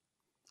sports.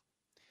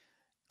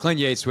 Clint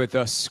Yates with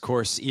us, of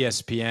course,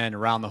 ESPN,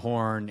 Around the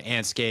Horn,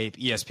 Anscape,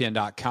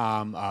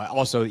 ESPN.com,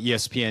 also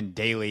ESPN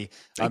Daily.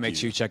 Make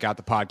sure you check out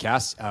the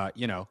podcast,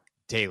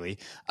 daily.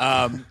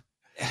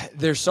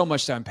 There's so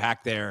much to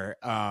unpack there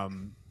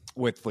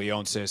with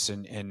Leonsis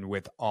and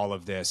with all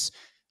of this.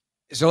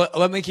 So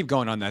let me keep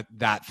going on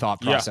that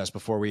thought process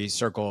before we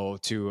circle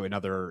to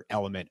another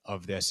element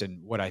of this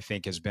and what I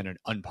think has been an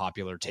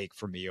unpopular take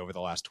for me over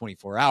the last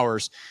 24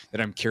 hours that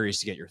I'm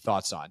curious to get your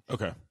thoughts on.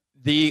 Okay.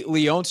 The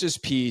Leonsis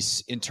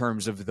piece in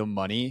terms of the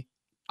money,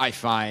 I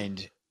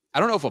find, I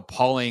don't know if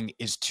appalling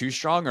is too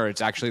strong or it's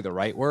actually the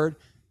right word.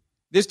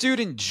 This dude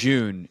in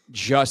June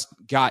just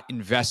got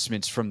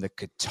investments from the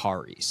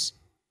Qataris.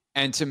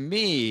 And to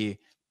me,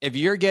 if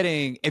you're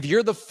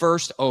the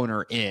first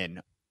owner in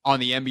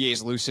on the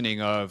NBA's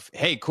loosening of,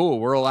 hey,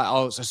 cool, we're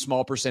allowed a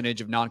small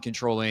percentage of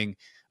non-controlling,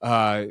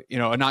 a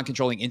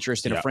non-controlling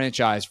interest in a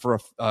franchise for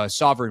a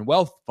sovereign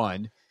wealth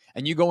fund,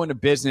 and you go into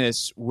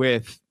business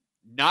with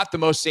not the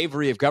most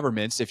savory of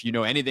governments, if you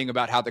know anything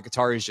about how the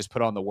Qataris just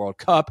put on the World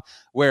Cup,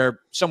 where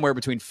somewhere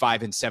between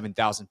 5,000 and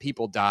 7,000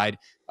 people died,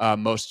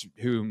 most of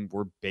whom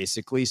were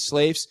basically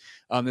slaves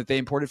that they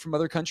imported from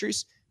other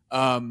countries.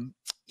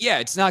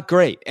 It's not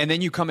great. And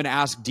then you come and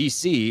ask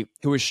DC,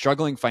 who is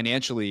struggling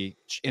financially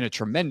in a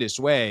tremendous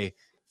way,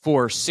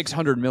 for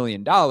 $600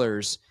 million.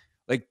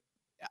 Like,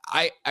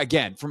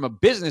 again, from a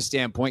business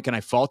standpoint, can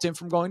I fault him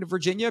from going to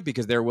Virginia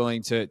because they're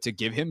willing to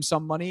give him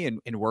some money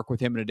and work with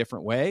him in a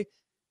different way?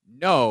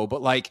 No,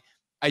 but like,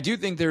 I do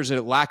think there's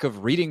a lack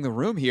of reading the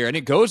room here. And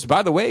it goes,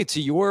 by the way, to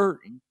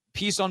your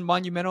piece on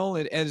Monumental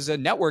as a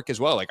network as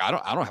well. Like, I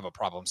don't have a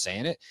problem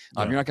saying it.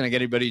 You're not going to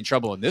get anybody in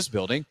trouble in this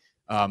building.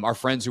 Our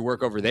friends who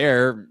work over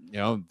there,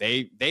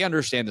 they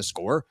understand the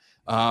score.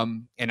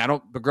 And I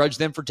don't begrudge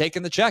them for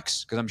taking the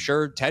checks because I'm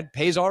sure Ted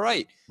pays all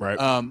right. Right.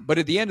 But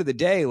at the end of the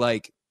day,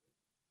 like,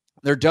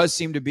 there does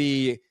seem to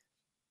be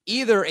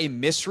either a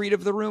misread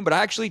of the room, but I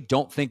actually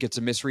don't think it's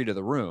a misread of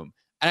the room.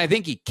 And I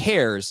think he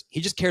cares. He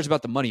just cares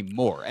about the money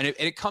more. And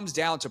it comes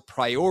down to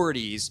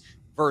priorities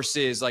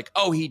versus like,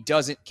 oh, he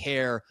doesn't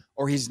care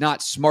or he's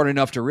not smart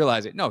enough to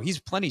realize it. No, he's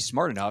plenty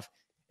smart enough.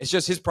 It's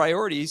just his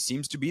priority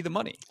seems to be the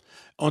money.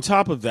 On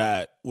top of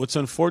that, what's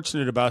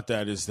unfortunate about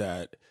that is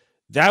that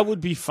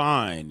would be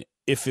fine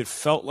if it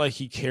felt like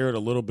he cared a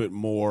little bit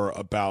more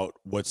about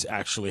what's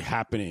actually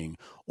happening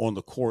on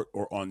the court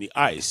or on the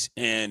ice.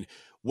 And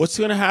what's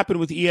going to happen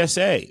with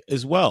ESA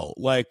as well?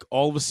 Like,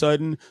 all of a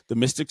sudden, the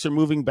Mystics are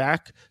moving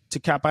back to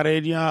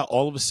Capareña.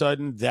 All of a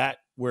sudden, that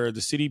where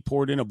the city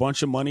poured in a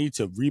bunch of money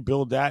to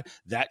rebuild that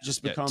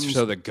just becomes...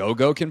 So the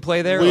Go-Go can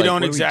play there? We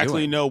don't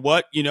exactly know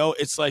what.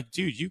 It's like,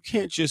 dude, you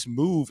can't just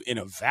move in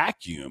a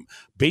vacuum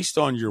based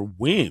on your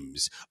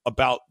whims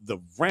about the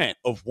rent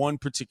of one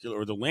particular,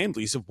 or the land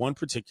lease of one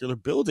particular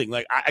building.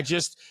 Like, I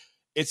just...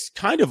 It's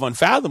kind of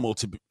unfathomable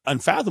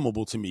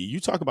to me. You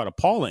talk about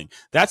appalling.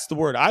 That's the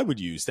word I would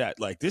use. That,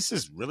 like, this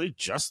is really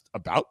just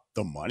about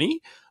the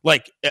money.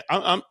 Like,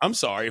 I'm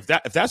sorry if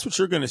that's what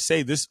you're going to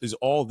say. This is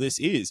all this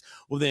is.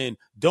 Well, then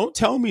don't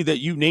tell me that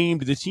you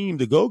named the team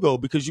the Go-Go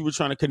because you were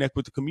trying to connect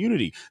with the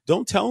community.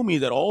 Don't tell me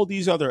that all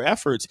these other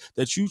efforts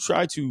that you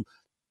try to,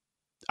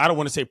 I don't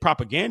want to say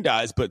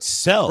propagandize, but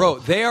sell. Bro,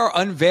 they are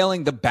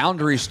unveiling the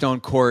Boundary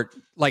Stone court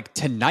like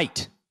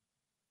tonight.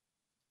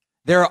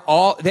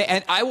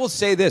 And I will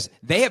say this,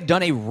 they have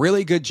done a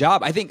really good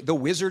job. I think the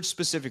Wizards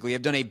specifically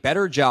have done a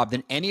better job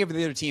than any of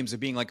the other teams of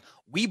being like,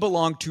 we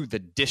belong to the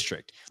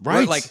district.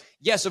 Right. Like,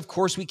 yes, of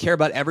course we care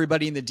about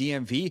everybody in the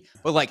DMV,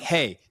 but like,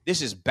 hey,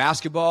 this is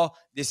basketball.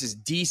 This is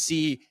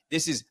DC.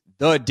 This is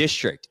the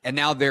district. And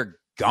now they're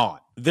gone.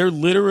 They're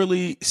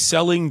literally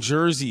selling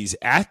jerseys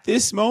at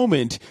this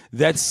moment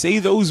that say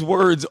those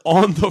words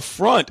on the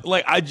front.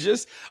 Like,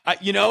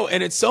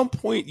 and at some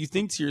point you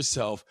think to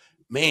yourself,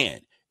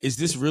 man, is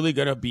this really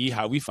going to be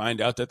how we find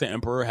out that the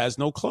emperor has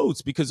no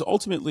clothes? Because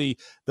ultimately,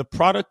 the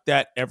product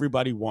that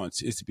everybody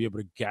wants is to be able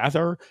to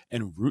gather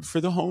and root for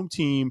the home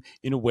team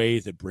in a way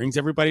that brings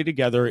everybody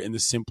together in the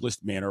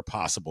simplest manner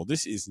possible.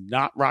 This is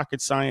not rocket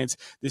science.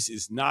 This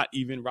is not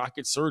even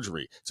rocket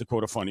surgery, to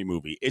quote a funny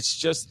movie. It's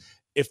just,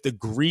 if the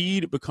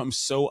greed becomes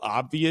so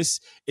obvious,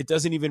 it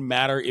doesn't even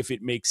matter if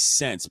it makes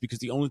sense, because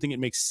the only thing it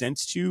makes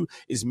sense to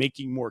is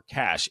making more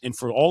cash. And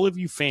for all of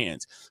you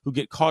fans who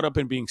get caught up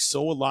in being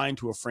so aligned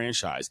to a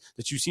franchise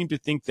that you seem to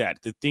think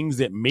that the things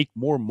that make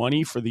more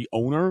money for the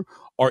owner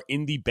are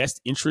in the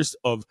best interest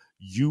of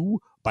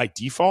you by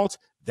default,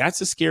 that's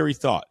a scary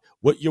thought.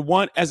 What you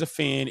want as a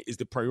fan is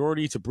the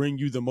priority to bring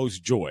you the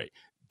most joy.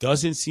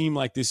 Doesn't seem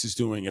like this is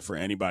doing it for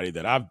anybody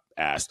that I've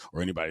asked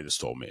or anybody that's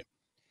told me.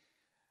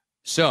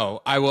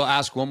 So I will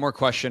ask one more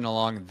question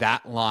along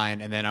that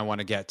line, and then I want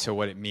to get to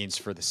what it means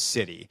for the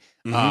city.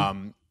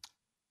 Mm-hmm.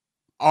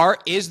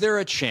 Is there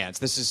a chance,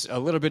 this is a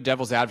little bit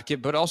devil's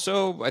advocate, but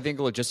also I think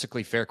a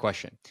logistically fair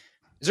question.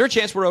 Is there a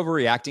chance we're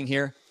overreacting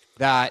here?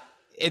 That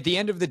at the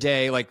end of the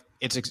day, like,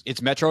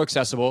 it's metro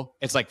accessible.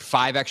 It's like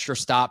 5 extra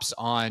stops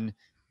on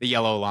the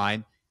yellow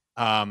line.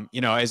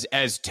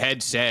 As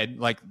Ted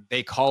said, like,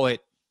 they call it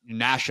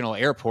National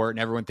Airport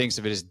and everyone thinks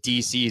of it as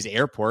DC's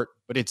airport,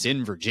 but it's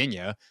in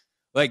Virginia.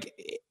 Like,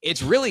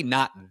 it's really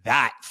not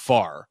that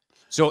far.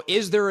 So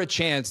is there a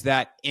chance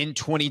that in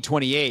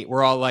 2028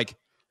 we're all like,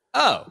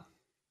 oh,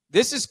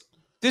 this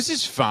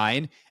is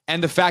fine,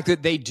 and the fact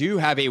that they do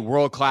have a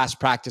world-class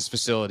practice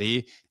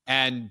facility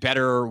and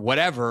better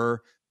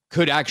whatever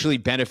could actually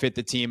benefit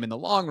the team in the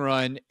long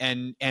run,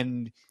 and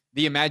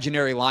the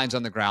imaginary lines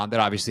on the ground that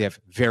obviously have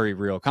very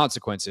real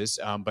consequences,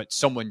 but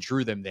someone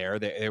drew them there.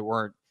 They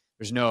weren't.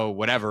 There's no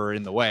whatever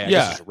in the way. I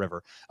guess there's a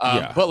river.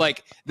 But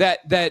like that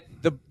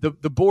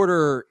the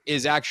border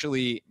is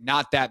actually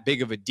not that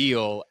big of a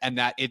deal, and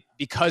that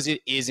because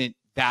it isn't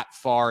that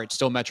far, it's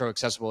still metro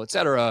accessible, et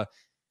cetera,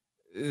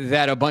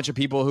 that a bunch of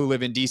people who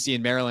live in DC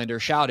and Maryland are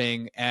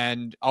shouting,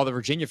 and all the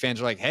Virginia fans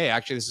are like, hey,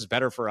 actually, this is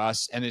better for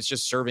us. And it's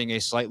just serving a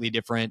slightly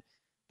different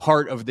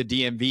part of the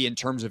DMV in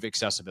terms of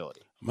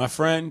accessibility. My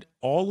friend,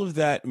 all of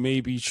that may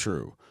be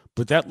true,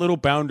 but that little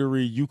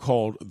boundary you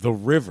called the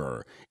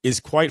river is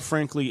quite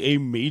frankly a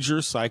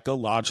major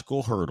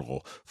psychological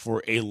hurdle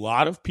for a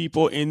lot of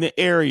people in the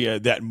area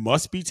that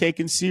must be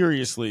taken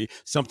seriously,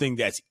 something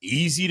that's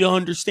easy to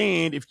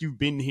understand if you've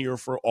been here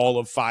for all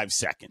of 5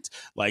 seconds.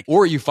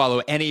 Or you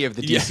follow any of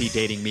the DC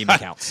dating meme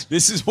accounts.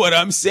 This is what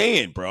I'm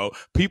saying, bro.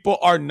 People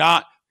are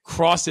not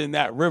crossing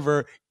that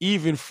river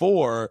even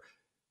for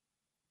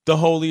the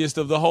holiest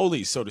of the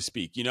holies, so to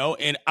speak,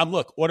 And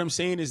what I'm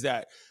saying is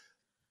that,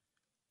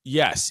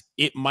 yes,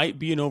 it might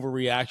be an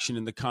overreaction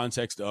in the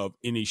context of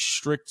in a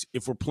strict,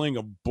 if we're playing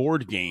a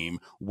board game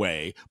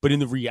way, but in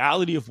the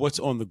reality of what's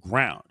on the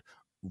ground,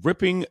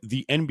 ripping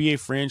the NBA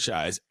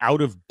franchise out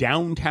of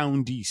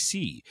downtown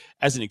DC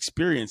as an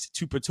experience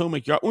to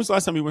Potomac Yard. When was the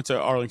last time you went to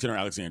Arlington or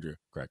Alexandria,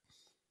 Craig?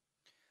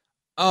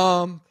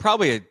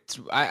 Probably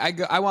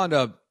I wound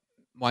up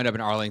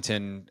in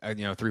Arlington,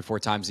 3-4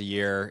 times a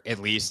year, at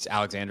least.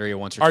 Alexandria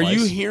once or twice. Are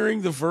you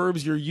hearing the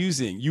verbs you're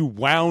using? You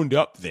wound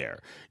up there.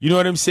 You know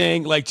what I'm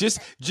saying? Like just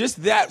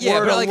that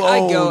word but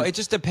alone. I go. It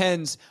just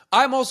depends.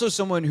 I'm also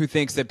someone who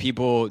thinks that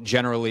people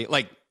generally,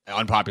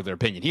 unpopular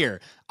opinion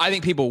here, I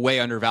think people way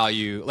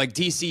undervalue,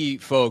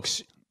 DC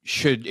folks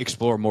should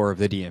explore more of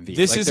the DMV.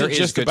 This isn't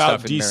just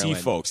about DC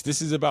folks.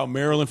 This is about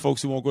Maryland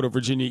folks who won't go to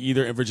Virginia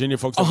either, and Virginia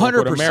folks who won't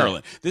go to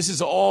Maryland. This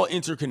is all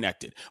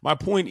interconnected. My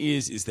point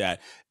is that,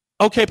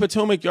 okay,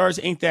 Potomac Yards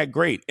ain't that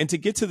great. And to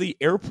get to the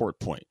airport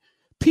point,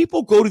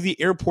 people go to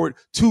the airport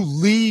to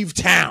leave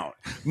town,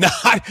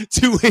 not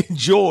to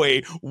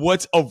enjoy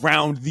what's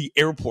around the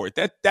airport.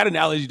 That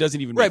analogy doesn't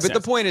even make sense. Right,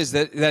 but the point is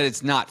that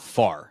it's not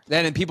far.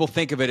 And people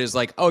think of it as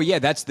like, oh, yeah,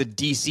 that's the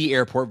D.C.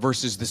 airport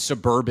versus the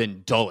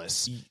suburban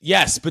Dulles.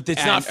 Yes, but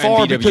it's not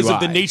far because of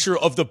the nature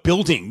of the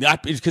building,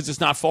 not because it's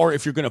not far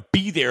if you're going to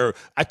be there,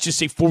 I'd just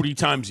say 40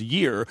 times a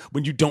year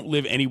when you don't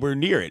live anywhere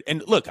near it.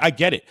 And look, I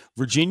get it.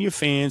 Virginia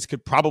fans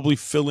could probably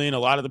fill in a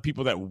lot of the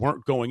people that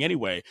weren't going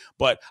anyway,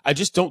 but I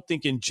just don't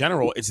think in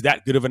general it's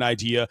that good of an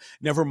idea.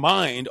 Never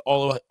mind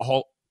all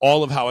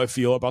of how I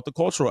feel about the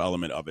cultural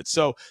element of it.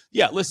 So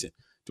yeah, listen,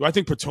 do I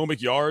think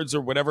Potomac Yards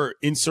or whatever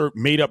insert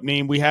made up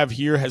name we have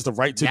here has the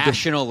right to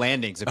National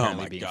Landings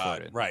apparently being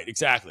floated? Right,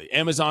 exactly.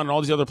 Amazon and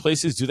all these other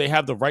places, do they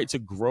have the right to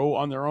grow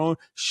on their own?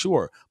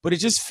 Sure, but it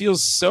just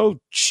feels so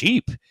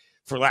cheap,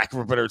 for lack of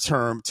a better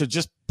term, to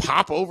just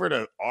pop over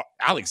to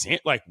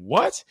Alexandria. Like,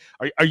 what?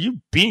 Are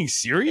you being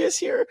serious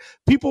here?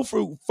 People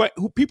who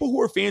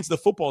are fans of the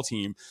football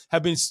team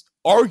have been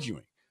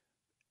arguing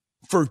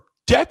for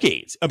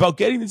decades about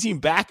getting the team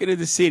back into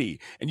the city,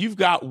 and you've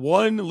got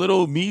one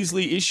little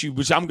measly issue,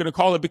 which I'm going to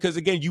call it because,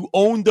 again, you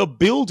own the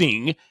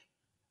building.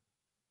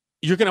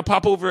 You're going to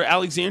pop over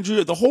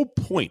Alexandria. The whole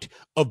point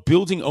of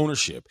building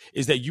ownership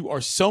is that you are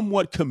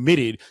somewhat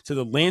committed to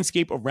the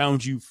landscape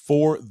around you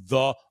for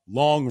the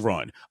long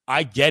run.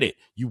 I get it.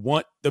 You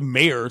want the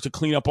mayor to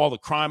clean up all the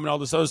crime and all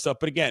this other stuff.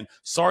 But again,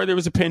 sorry there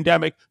was a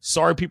pandemic.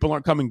 Sorry people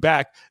aren't coming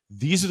back.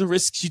 These are the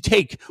risks you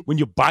take when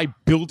you buy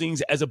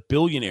buildings as a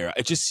billionaire.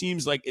 It just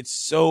seems like it's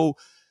so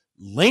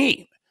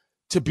lame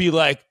to be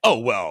like, oh,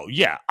 well,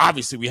 yeah,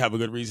 obviously we have a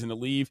good reason to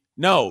leave.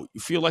 No, you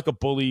feel like a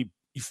bully.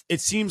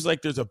 It seems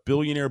like there's a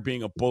billionaire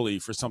being a bully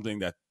for something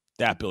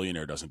that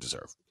billionaire doesn't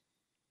deserve.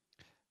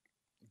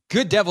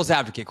 Good devil's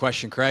advocate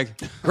question, Craig.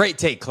 Great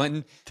take,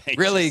 Clinton.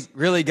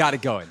 Really got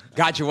it going.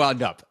 Got you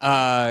wound up.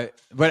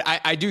 But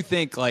I do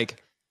think, I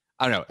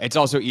don't know, it's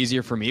also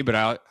easier for me, but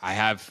I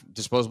have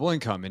disposable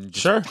income and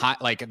just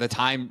the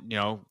time,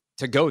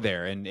 to go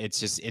there. And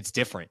it's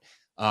different.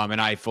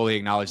 And I fully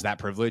acknowledge that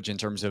privilege in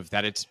terms of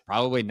that it's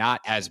probably not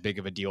as big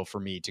of a deal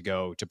for me to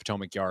go to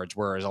Potomac Yards,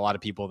 whereas a lot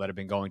of people that have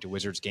been going to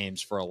Wizards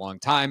games for a long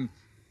time,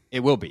 it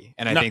will be.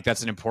 And I think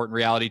that's an important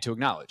reality to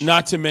acknowledge.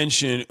 Not to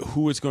mention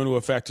who it's going to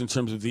affect in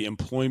terms of the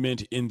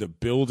employment in the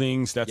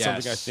buildings. That's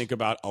something I think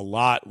about a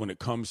lot when it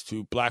comes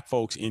to Black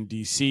folks in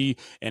D.C.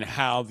 and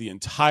how the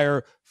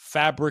entire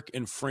fabric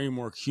and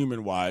framework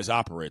human-wise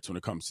operates when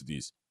it comes to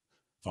these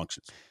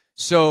functions.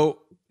 So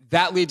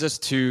that leads us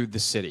to the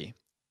city.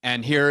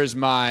 And here is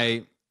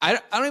I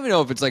don't even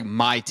know if it's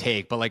my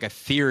take, but a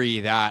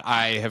theory that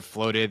I have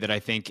floated that I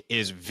think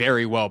is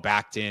very well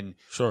backed in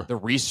the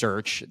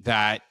research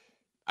that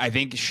I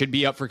think should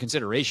be up for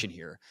consideration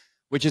here,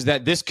 which is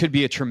that this could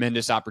be a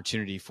tremendous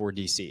opportunity for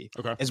DC.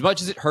 Okay. As much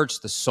as it hurts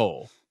the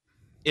soul,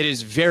 it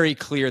is very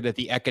clear that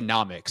the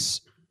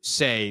economics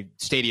say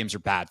stadiums are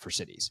bad for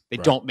cities. They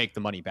don't make the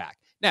money back.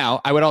 Now,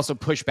 I would also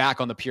push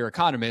back on the pure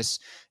economists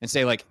and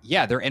say, like,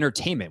 yeah, they're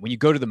entertainment. When you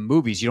go to the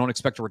movies, you don't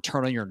expect a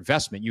return on your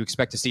investment. You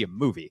expect to see a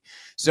movie.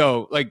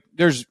 So, like,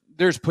 there's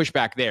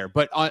pushback there.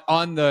 But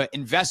on the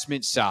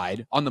investment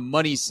side, on the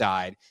money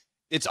side,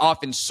 it's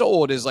often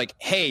sold as like,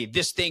 hey,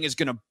 this thing is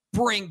going to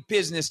bring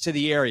business to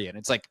the area. And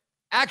it's like,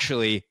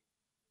 actually,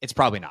 it's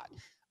probably not.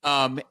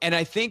 And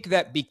I think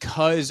that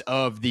because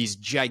of these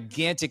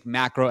gigantic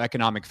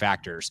macroeconomic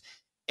factors,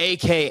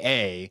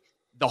 AKA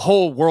the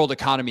whole world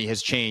economy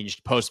has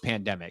changed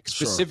post-pandemic.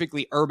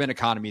 Specifically, urban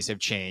economies have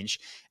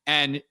changed.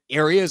 And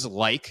areas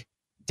like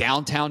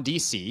downtown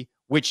DC,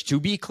 which, to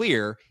be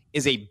clear,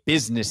 is a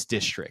business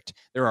district.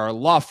 There are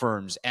law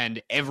firms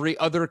and every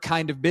other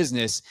kind of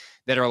business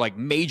that are like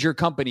major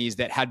companies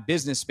that had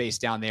business space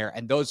down there.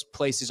 And those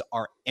places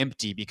are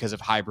empty because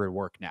of hybrid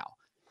work now.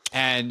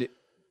 And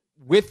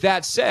with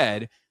that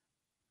said,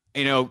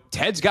 you know,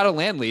 Ted's got a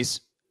land lease.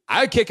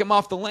 I would kick him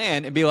off the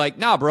land and be like,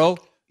 nah, bro,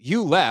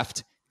 you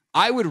left.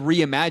 I would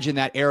reimagine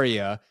that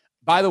area,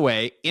 by the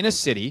way, in a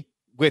city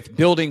with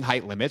building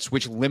height limits,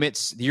 which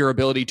limits your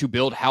ability to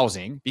build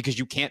housing because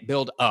you can't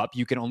build up.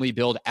 You can only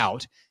build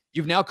out.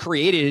 You've now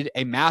created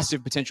a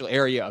massive potential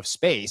area of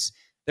space.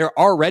 They're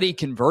already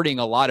converting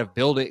a lot of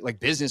building, like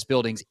business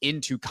buildings,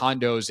 into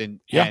condos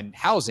and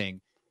housing.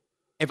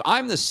 If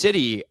I'm the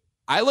city,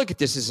 I look at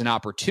this as an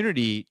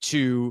opportunity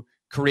to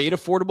create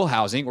affordable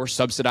housing or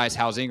subsidized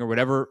housing or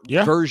whatever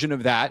version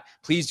of that.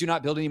 Please do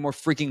not build any more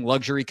freaking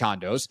luxury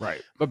condos,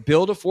 but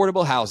build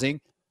affordable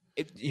housing.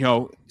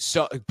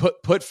 So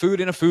put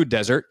food in a food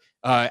desert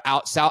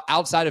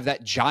outside of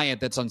that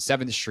giant that's on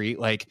 7th Street.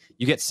 Like,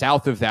 you get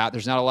south of that,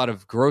 there's not a lot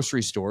of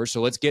grocery stores, so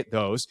let's get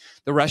those.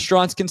 The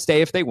restaurants can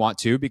stay if they want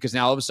to, because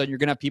now all of a sudden you're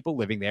going to have people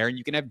living there, and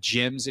you can have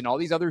gyms and all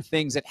these other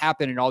things that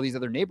happen in all these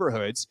other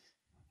neighborhoods.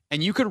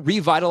 And you could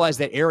revitalize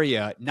that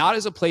area, not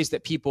as a place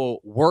that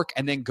people work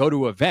and then go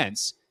to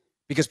events,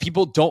 because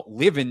people don't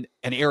live in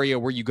an area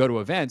where you go to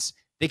events.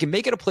 They can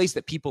make it a place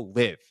that people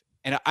live.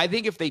 And I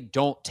think if they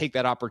don't take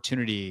that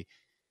opportunity,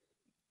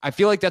 I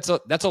feel like that's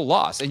a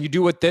loss. And you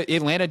do what the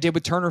Atlanta did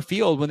with Turner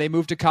Field when they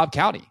moved to Cobb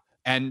County.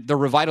 And the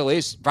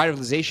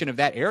revitalization of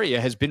that area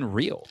has been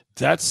real.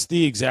 That's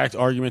the exact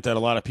argument that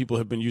a lot of people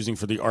have been using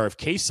for the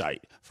RFK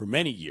site for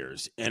many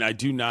years. And I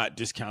do not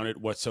discount it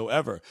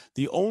whatsoever.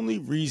 The only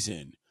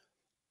reason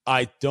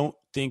I don't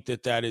think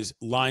that is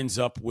lines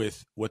up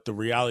with what the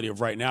reality of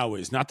right now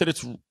is, not that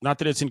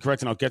it's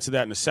incorrect, and I'll get to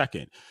that in a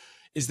second,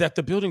 is that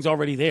the building's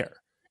already there.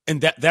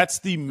 And that's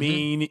the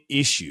main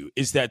issue,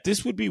 is that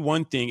this would be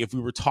one thing if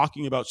we were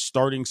talking about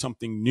starting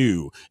something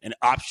new and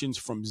options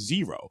from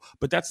zero,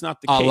 but that's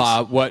not the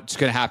case. What's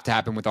going to have to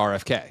happen with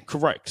RFK.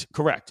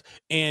 Correct.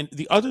 And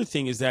the other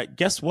thing is that,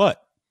 guess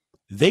what?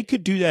 They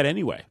could do that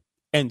anyway.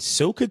 And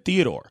so could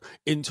Theodore,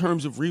 in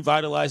terms of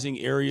revitalizing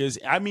areas.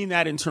 I mean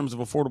that in terms of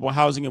affordable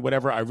housing and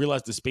whatever. I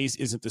realize the space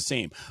isn't the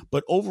same.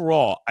 But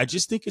overall, I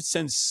just think it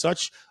sends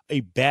such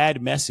a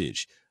bad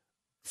message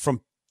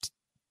from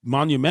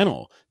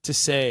Monumental to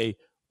say,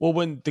 well,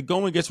 when the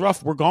going gets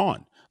rough, we're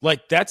gone.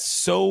 Like, that's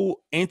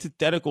so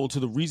antithetical to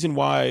the reason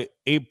why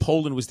Abe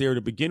Poland was there to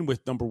begin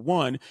with, number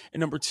one. And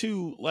number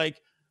two,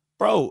 like,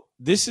 bro,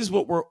 this is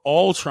what we're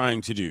all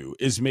trying to do,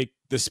 is make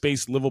the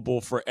space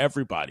livable for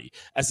everybody.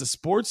 As a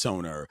sports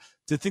owner,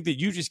 to think that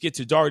you just get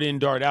to dart in,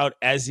 dart out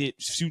as it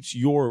suits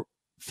your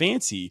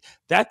fancy,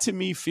 that to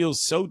me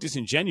feels so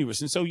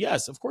disingenuous. And so,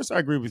 yes, of course I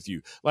agree with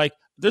you. Like,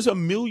 there's a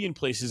million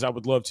places I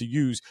would love to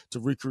use to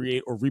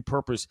recreate or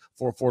repurpose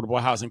for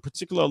affordable housing,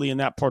 particularly in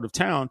that part of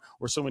town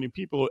where so many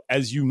people,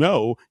 as you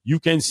know, you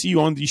can see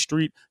on the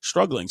street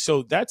struggling.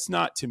 So that's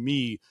not, to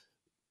me,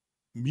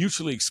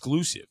 mutually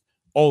exclusive.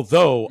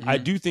 Although I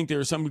do think there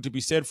is something to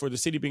be said for the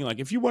city being like,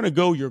 if you want to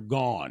go, you're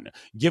gone.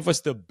 Give us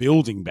the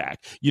building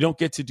back. You don't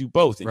get to do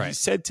both. And he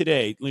said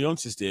today,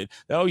 Leonsis did,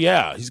 that, oh,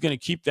 yeah, he's going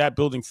to keep that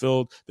building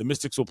filled. The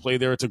Mystics will play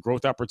there. It's a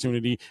growth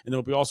opportunity. And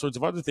there'll be all sorts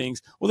of other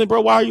things. Well, then, bro,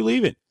 why are you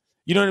leaving?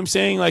 You know what I'm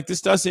saying? Like, this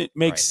doesn't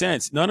make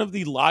sense. None of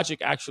the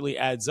logic actually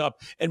adds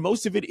up. And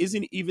most of it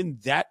isn't even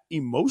that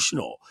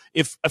emotional.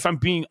 If I'm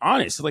being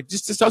honest, like,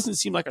 this doesn't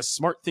seem like a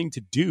smart thing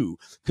to do,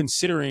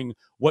 considering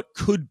what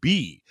could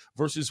be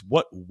versus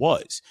what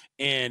was.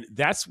 And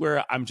that's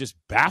where I'm just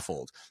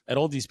baffled at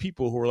all these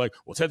people who are like,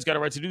 well, Ted's got a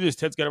right to do this.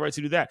 Ted's got a right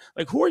to do that.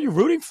 Like, who are you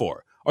rooting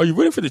for? Are you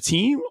rooting for the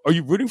team? Are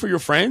you rooting for your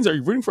friends? Are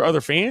you rooting for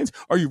other fans?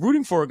 Are you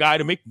rooting for a guy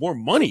to make more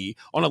money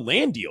on a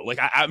land deal? Like,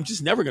 I'm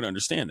just never going to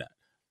understand that.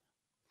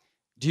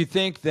 Do you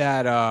think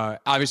that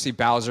obviously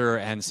Bowser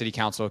and City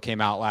Council came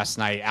out last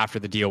night after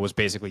the deal was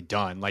basically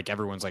done? Like,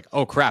 everyone's like,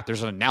 oh, crap,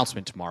 there's an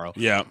announcement tomorrow.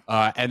 Yeah.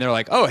 And they're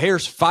like, oh,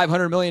 here's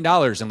 $500 million. And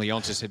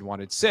Leonsis had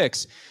wanted $6 million.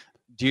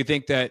 Do you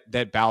think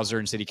that Bowser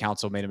and City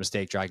Council made a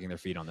mistake dragging their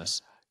feet on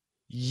this?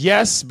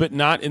 Yes, but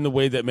not in the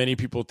way that many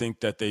people think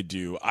that they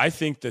do. I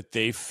think that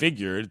they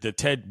figured that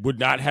Ted would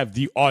not have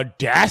the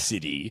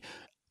audacity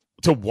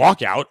to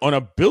walk out on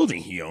a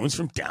building he owns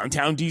from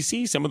downtown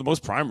DC, some of the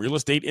most prime real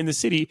estate in the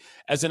city,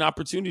 as an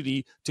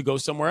opportunity to go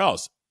somewhere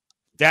else.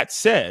 That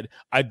said,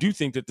 I do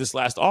think that this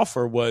last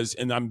offer was,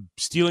 and I'm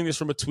stealing this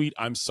from a tweet,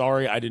 I'm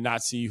sorry, I did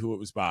not see who it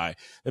was by,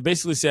 that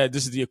basically said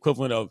this is the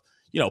equivalent of,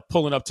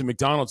 pulling up to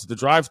McDonald's at the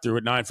drive-thru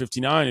at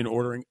 9:59 and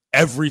ordering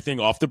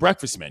everything off the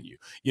breakfast menu,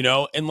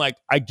 and like,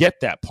 I get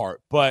that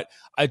part, but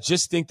I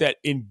just think that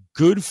in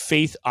good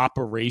faith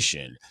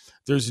operation,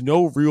 there's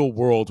no real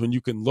world when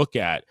you can look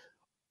at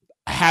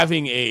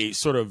having a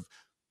sort of,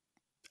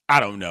 I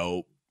don't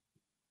know,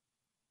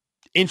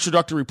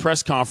 introductory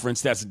press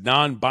conference that's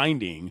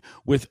non-binding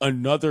with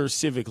another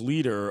civic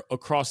leader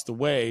across the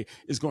way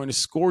is going to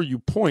score you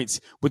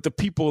points with the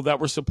people that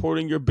were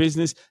supporting your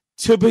business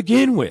to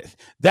begin with.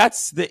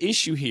 That's the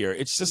issue here.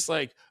 It's just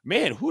like,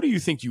 man, who do you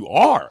think you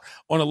are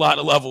on a lot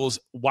of levels?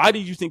 Why do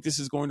you think this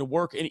is going to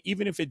work? And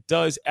even if it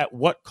does, at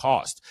what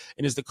cost?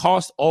 And is the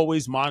cost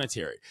always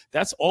monetary?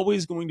 That's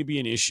always going to be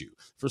an issue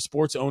for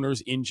sports owners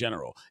in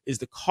general. Is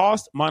the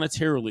cost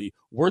monetarily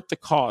worth the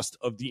cost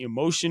of the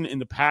emotion and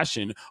the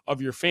passion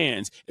of your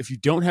fans? If you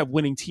don't have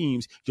winning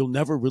teams, you'll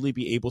never really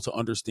be able to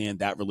understand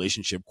that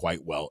relationship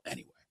quite well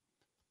anyway.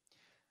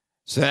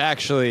 So that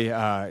actually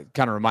kind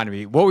of reminded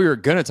me, what we were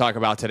going to talk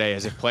about today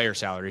is if player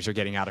salaries are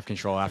getting out of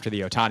control after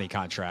the Ohtani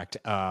contract.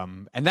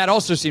 And that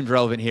also seemed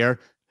relevant here,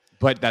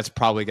 but that's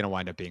probably going to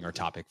wind up being our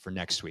topic for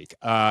next week.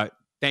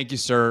 Thank you,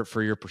 sir,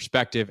 for your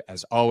perspective,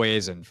 as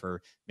always, and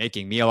for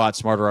making me a lot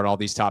smarter on all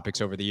these topics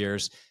over the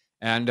years.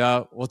 And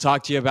we'll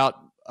talk to you about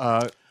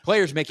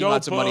players making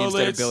lots of money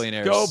instead of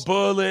billionaires. Go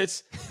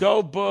Bullets.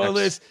 Go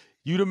Bullets.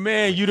 You the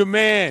man. You the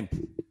man.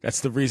 That's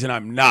the reason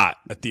I'm not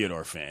a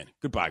Theodore fan.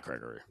 Goodbye,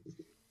 Gregory.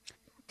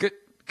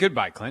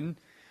 Goodbye, Clinton.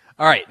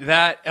 All right,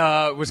 that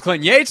was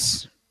Clinton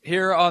Yates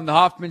here on the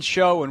Hoffman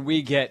Show. When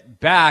we get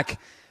back,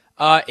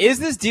 is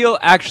this deal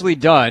actually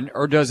done,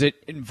 or does it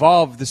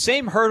involve the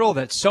same hurdle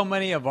that so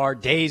many of our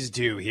days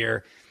do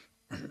here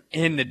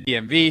in the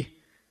DMV?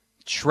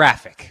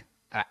 Traffic.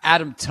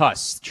 Adam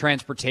Tuss,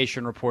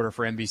 transportation reporter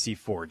for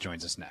NBC4,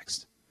 joins us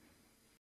next.